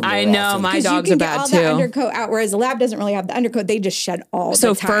groomer more I know, often. my 'Cause dogs you are can get bad all too. that undercoat out, whereas a lab doesn't really have the undercoat. They just shed all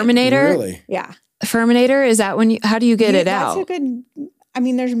So the time. Furminator? Really? Yeah. Furminator, is that when how do you get it That's out? a good,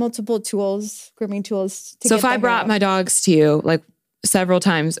 there's multiple tools, grooming tools. So if I brought my dogs to you like several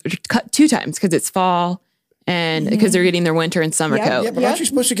times, or 2 times because it's fall and because they're getting their winter and summer Yep. coat. Yeah, but aren't you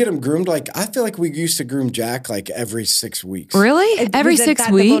supposed to get him groomed? Like, I feel like we used to groom Jack like every 6 weeks. Really? Every 6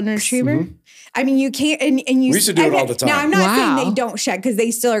 The golden weeks? retriever? I mean, you can't, and you. We used to do it all the time. Now, I'm not Wow. saying they don't shed because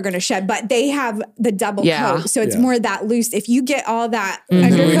they still are going to shed, but they have the double Yeah. coat, so it's Yeah. more that loose. If you get all that We'd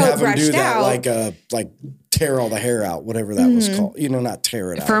undercoat have him do brushed that out, like tear all the hair out, whatever that was called. Not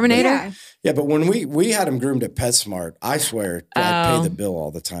tear it out. Furminator? yeah. Yeah, but when we had him groomed at PetSmart, I swear I'd pay the bill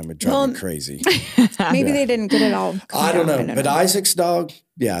all the time. It'd drive me crazy. Maybe they didn't get it all. I don't know. But Isaac's dog,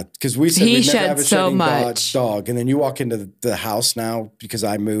 because we said He we'd never have a sheds so shedding much. dog. And then you walk into the house now because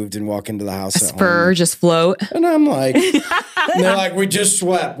I moved and walk into the house at Fur home. just float. And I'm like, and they're like, we just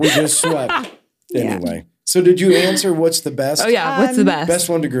swept. Anyway. So did you answer what's the best? Oh yeah, what's the best? Best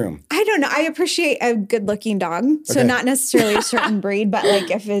one to groom. I don't know. I appreciate a good looking dog. So Okay. not necessarily a certain breed, but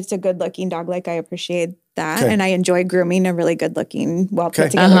like if it's a good looking dog, like I appreciate that. Okay. And I enjoy grooming a really good looking, well put Okay.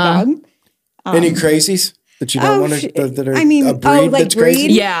 together dog. Any crazies? that you don't want to, that are I mean, a breed like that's crazy?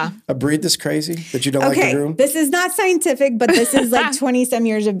 breed? Yeah. A breed that's crazy that you don't like to groom? This is not scientific, but this is like 20 some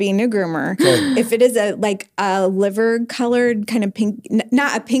years of being a groomer. If it is a liver colored kind of pink,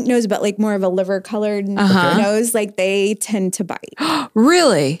 not a pink nose, but like more of a liver colored nose, like they tend to bite.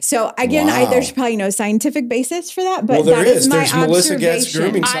 Really? So again, there's probably no scientific basis for that, but Well, there that is my There's Melissa Getz observation.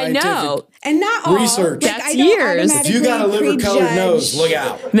 grooming I scientific know. And not all. research. Like, That's I don't years. If you got a liver colored prejudge. nose, look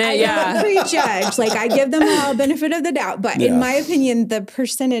out. Yeah. I don't prejudge. Like I give them all benefit of the doubt, but in my opinion, the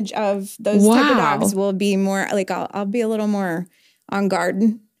percentage of those type of dogs will be more like I'll be a little more on guard.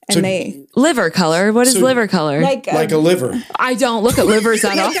 And Liver color. What is liver color? like Like a liver. I don't look at livers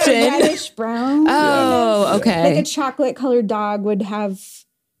that like a often. reddish brown. Oh, okay. Like a chocolate colored dog would have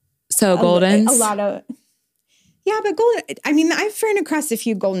So Goldens. a lot of. Yeah, but golden. I mean, I've ran across a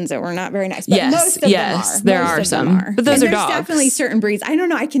few Goldens that were not very nice. But most of them are. There Most are of them some. But those and are there's dogs. definitely certain breeds. I don't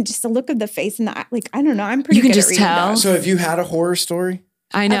know. I can just the look of the face and the like. I don't know. I'm pretty. You can good just at reading tell. dogs. So have you had a horror story?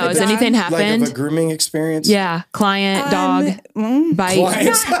 I know. Of a Has dog? anything Like happened? of a grooming experience? Yeah. Client, dog, bite.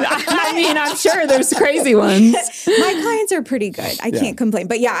 Clients? I mean, I'm sure there's crazy ones. My clients are pretty good. I can't complain.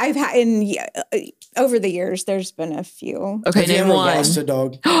 But yeah, I've had over the years. There's been a few. Okay, Have you name ever one. lost a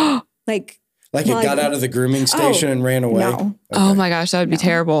dog? Like Like it got out of the grooming station and ran away? No. Oh my gosh, that would be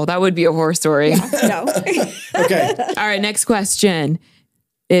terrible. That would be a horror story. No. Okay. All right, next question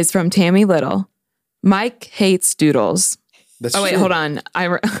is from Tammy Little. Mike hates doodles. That's Oh, wait, true. hold on.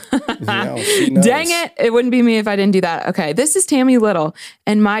 No, she knows. Dang it. It wouldn't be me if I didn't do that. Okay, this is Tammy Little,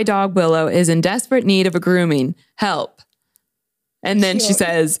 and my dog Willow is in desperate need of a grooming. Help. And then she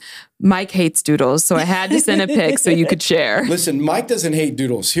says, Mike hates doodles, so I had to send a pic so you could share. Listen, Mike doesn't hate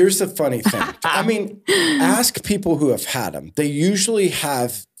doodles. Here's the funny thing. I mean, ask people who have had them. They usually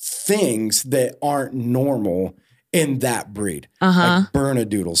have things that aren't normal in that breed. Like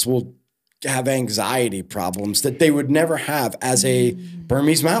Bernedoodles will have anxiety problems that they would never have as a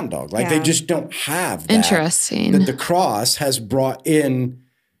Burmese mountain dog. Like they just don't have that. Interesting. That the cross has brought in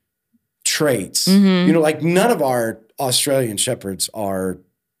traits. You know, like none of our Australian Shepherds are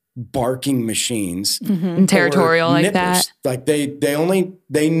barking machines And territorial or like nippers. that. Like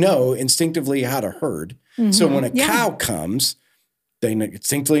they know instinctively how to herd. So when a cow comes, they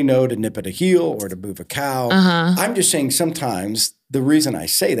instinctively know to nip at a heel or to move a cow. I'm just saying sometimes the reason I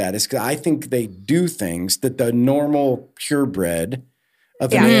say that is because I think they do things that the normal purebred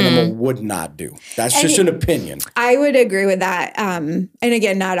of an animal would not do. That's just an opinion. I would agree with that. And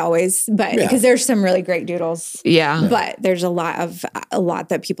again, not always, but because there's some really great doodles. Yeah. But there's a lot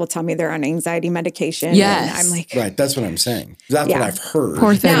that people tell me they're on anxiety medication. Yes. And I'm like, Right. That's what I'm saying. That's what I've heard.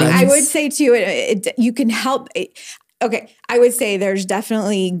 Poor thing. now, I would say too, you can help. Okay, I would say there's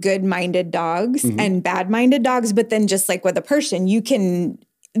definitely good-minded dogs and bad-minded dogs, but then just like with a person, you can,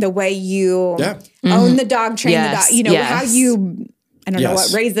 the way you own the dog, train the dog, you know, how you, I don't know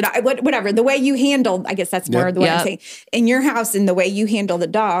what, raise the dog, whatever, the way you handle, I guess that's more the way I'm saying, in your house and the way you handle the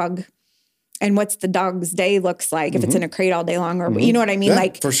dog and what's the dog's day looks like, if it's in a crate all day long or, you know what I mean? Yeah,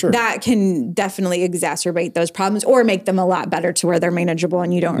 like for sure. that can definitely exacerbate those problems or make them a lot better to where they're manageable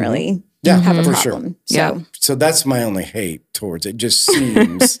and you don't really have a for problem. Sure. So that's my only hate towards it. Just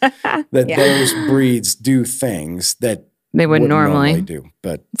seems that those breeds do things that They wouldn't normally do.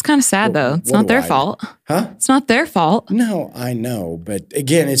 But it's kind of sad though. It's what not do their I- fault. Huh? It's not their fault. No, I know. But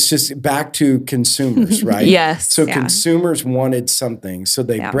again, it's just back to consumers, right? Yes. So consumers wanted something, so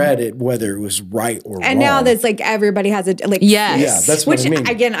they bred it, whether it was right or And wrong. now that's like everybody has a like Yes. Yeah, that's what which I mean.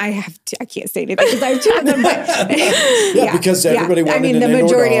 again I can't say anything because I have two of them. But because everybody wanted I mean, an the indoor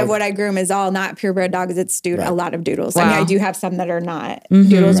majority dog. of what I groom is all not purebred dogs. It's a lot of doodles. I Wow. mean, I do have some that are not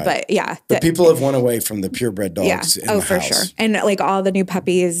doodles, but yeah. But people have went away from the purebred yeah. dogs in Oh, the for house. sure. And like all the new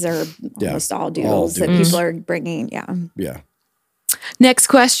puppies are almost all doodles that people are bringing. Yeah. Yeah. Next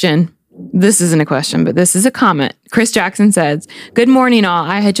question. This isn't a question, but this is a comment. Chris Jackson says, "Good morning, all.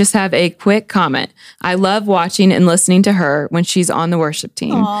 I just have a quick comment. I love watching and listening to her when she's on the worship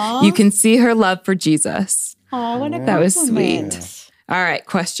team. You can see her love for Jesus." Oh, what a That was sweet. All right,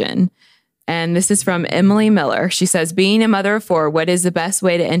 question. And this is from Emily Miller. She says, "Being a mother of 4, what is the best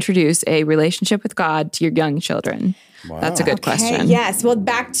way to introduce a relationship with God to your young children?" That's a good question. Yes. Well,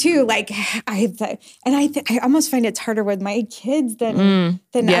 back to like I almost find it's harder with my kids than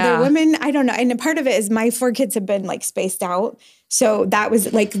other women. I don't know. And part of it is my 4 kids have been like spaced out. So that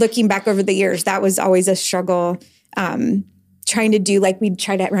was like looking back over the years, that was always a struggle. trying to do like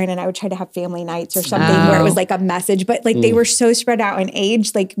Ryan and I would try to have family nights or something where it was like a message, but like they were so spread out in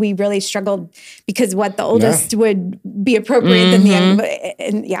age, like we really struggled because what the oldest would be appropriate than the young,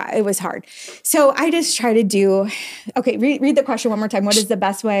 and it was hard. So I just try to do, okay, read the question one more time. What is the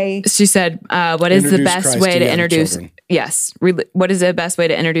best way? She said, what is the best Christ way to to young introduce, children. yes. What is the best way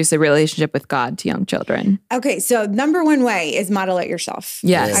to introduce a relationship with God to young children? Okay, so number one way is model it yourself.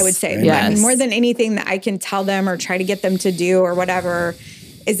 Yes. I would say. Amen. I mean, more than anything that I can tell them or try to get them to do or whatever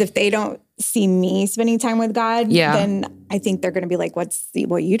is if they don't see me spending time with God, then I think they're going to be like,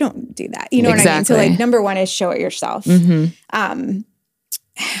 well, you don't do that. You know what I mean? So like number one is show it yourself.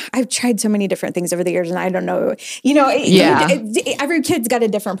 I've tried so many different things over the years and I don't know, every kid's got a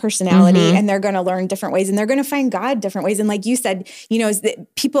different personality and they're going to learn different ways and they're going to find God different ways. And like you said, is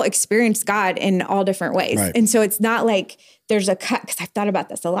that people experience God in all different ways. Right. And so it's not like there's a cut, because I've thought about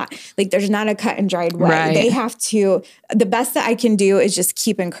this a lot. Like there's not a cut and dried way. Right. They have to, the best that I can do is just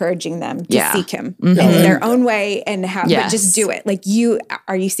keep encouraging them to seek him in their own way and but just do it. Like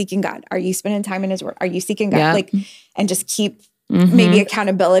are you seeking God? Are you spending time in his word? Are you seeking God? Yep. Like, and just keep maybe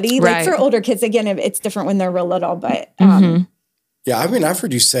accountability. Like for older kids, again, it's different when they're real little, but yeah, I mean, I've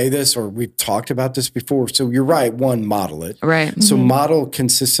heard you say this or we've talked about this before. So you're right. One, model it. Right. So model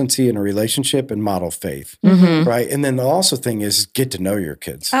consistency in a relationship and model faith. Right. And then the also thing is get to know your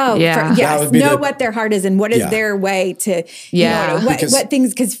kids. Oh, yes. Know what their heart is and what is their way to, what things,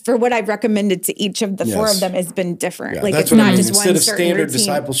 because for what I've recommended to each of the four of them has been different. Yeah, like that's it's not just Instead one of certain standard routine.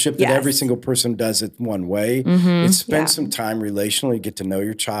 discipleship that every single person does it one way, it's spend some time relationally, get to know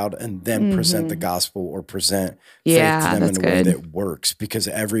your child, and then present the gospel or present faith to them in a way that works. Because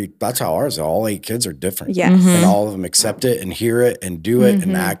that's how ours are. All 8 kids are different. Yes. And all of them accept it and hear it and do it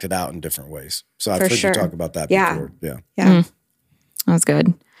and act it out in different ways. So I've heard you talk about that before. Yeah. That's good.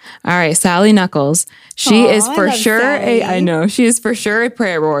 All right, Sally Knuckles. She is for sure she is for sure a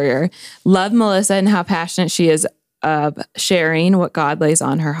prayer warrior. Love Melissa and how passionate she is of sharing what God lays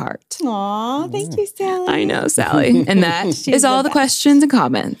on her heart. Aw, thank you, Sally. I know, Sally. And that is all the questions and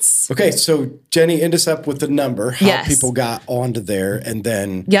comments. Okay, so Jenny, end us up with the number, how people got onto there, and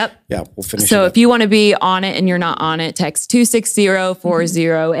then we'll finish So it if you want to be on it and you're not on it, text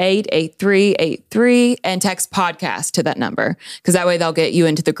 260-408-8383 and text podcast to that number, because that way they'll get you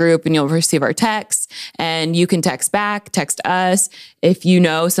into the group and you'll receive our texts, and you can text back, text us if you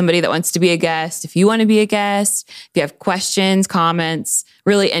know somebody that wants to be a guest, if you want to be a guest, if you have questions, comments,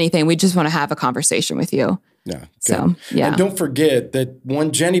 really anything. We just want to have a conversation with you. Yeah. So, And don't forget that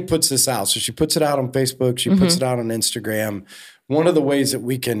when Jenny puts this out, so she puts it out on Facebook, she puts it out on Instagram. One of the ways that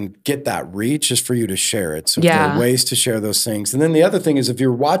we can get that reach is for you to share it. So if there are ways to share those things. And then the other thing is if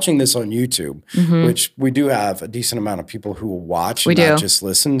you're watching this on YouTube, which we do have a decent amount of people who will watch and not just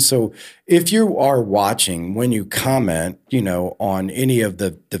listen. So if you are watching, when you comment, on any of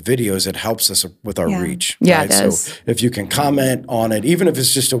the videos, it helps us with our reach. Yeah, right? it does. So if you can comment on it, even if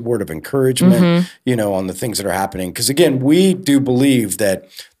it's just a word of encouragement, on the things that are happening. Because again, we do believe that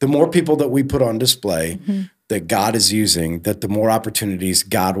the more people that we put on display, that God is using, that the more opportunities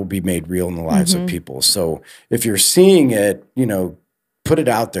God will be made real in the lives of people. So if you're seeing it, put it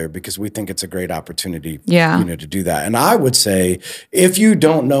out there because we think it's a great opportunity, to do that. And I would say, if you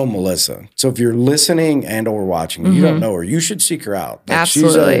don't know Melissa, so if you're listening and or watching, and you don't know her, you should seek her out. Like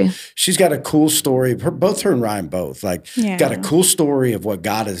Absolutely. She's got a cool story. Both her and Ryan got a cool story of what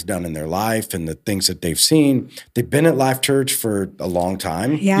God has done in their life and the things that they've seen. They've been at Life Church for a long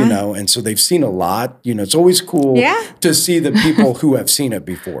time, and so they've seen a lot. It's always cool to see the people who have seen it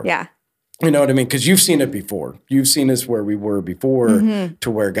before. Yeah. You know what I mean? Because you've seen it before. You've seen us where we were before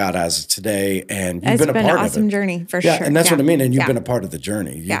to where God has us today. And you've been a part of it. It's been an awesome journey for sure. And that's what I mean. And you've been a part of the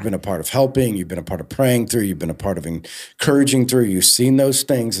journey. You've been a part of helping. You've been a part of praying through. You've been a part of encouraging through. You've seen those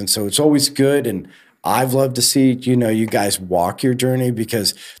things. And so it's always good. And I've loved to see, you guys walk your journey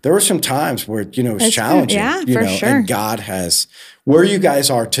because there were some times where, it's challenging. For sure. And God has, where you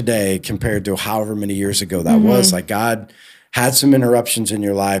guys are today compared to however many years ago that was, like God had some interruptions in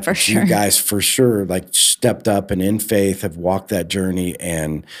your life. For sure. You guys for sure stepped up and in faith have walked that journey.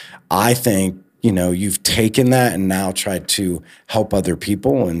 And I think, you've taken that and now tried to help other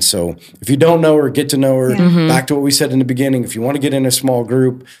people. And so if you don't know her, get to know her. Back to what we said in the beginning, if you want to get in a small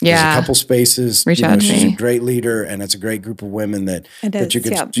group, there's a couple spaces. Reach out to she's me. a great leader and it's a great group of women that you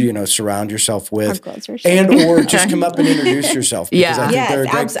could, surround yourself with. Sure. And or just come up and introduce yourself. Because I think they're a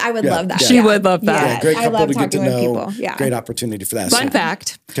great, I would love that. She would love that. Yeah, great couple to get to know. People. Yeah. Great opportunity for that. Fun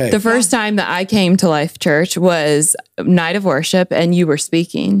fact. The first time that I came to Life Church was night of worship and you were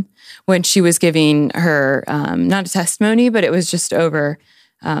speaking when she was giving her, not a testimony, but it was just over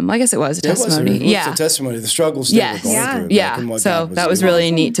I guess it was a testimony. It was a testimony. The struggles they were going through. Yeah. Like, so that was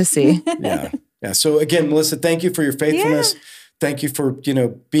really neat to see. Yeah. So again, Melissa, thank you for your faithfulness. Thank you for,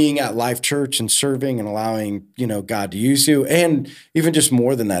 being at Life Church and serving and allowing, God to use you. And even just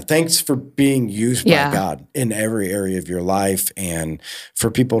more than that, thanks for being used by God in every area of your life and for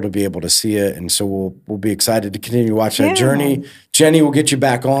people to be able to see it. And so we'll be excited to continue watching that journey. Jenny, we'll get you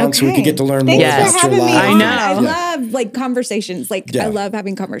back on so we can get to learn more about your life. I know. I love conversations. I love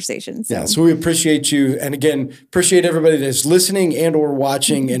having conversations. So. Yeah. So we appreciate you. And again, appreciate everybody that's listening and or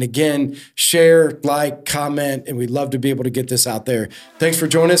watching. And again, share, like, comment, and we'd love to be able to get this out there. Thanks for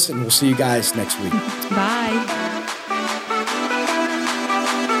joining us, and we'll see you guys next week. Bye.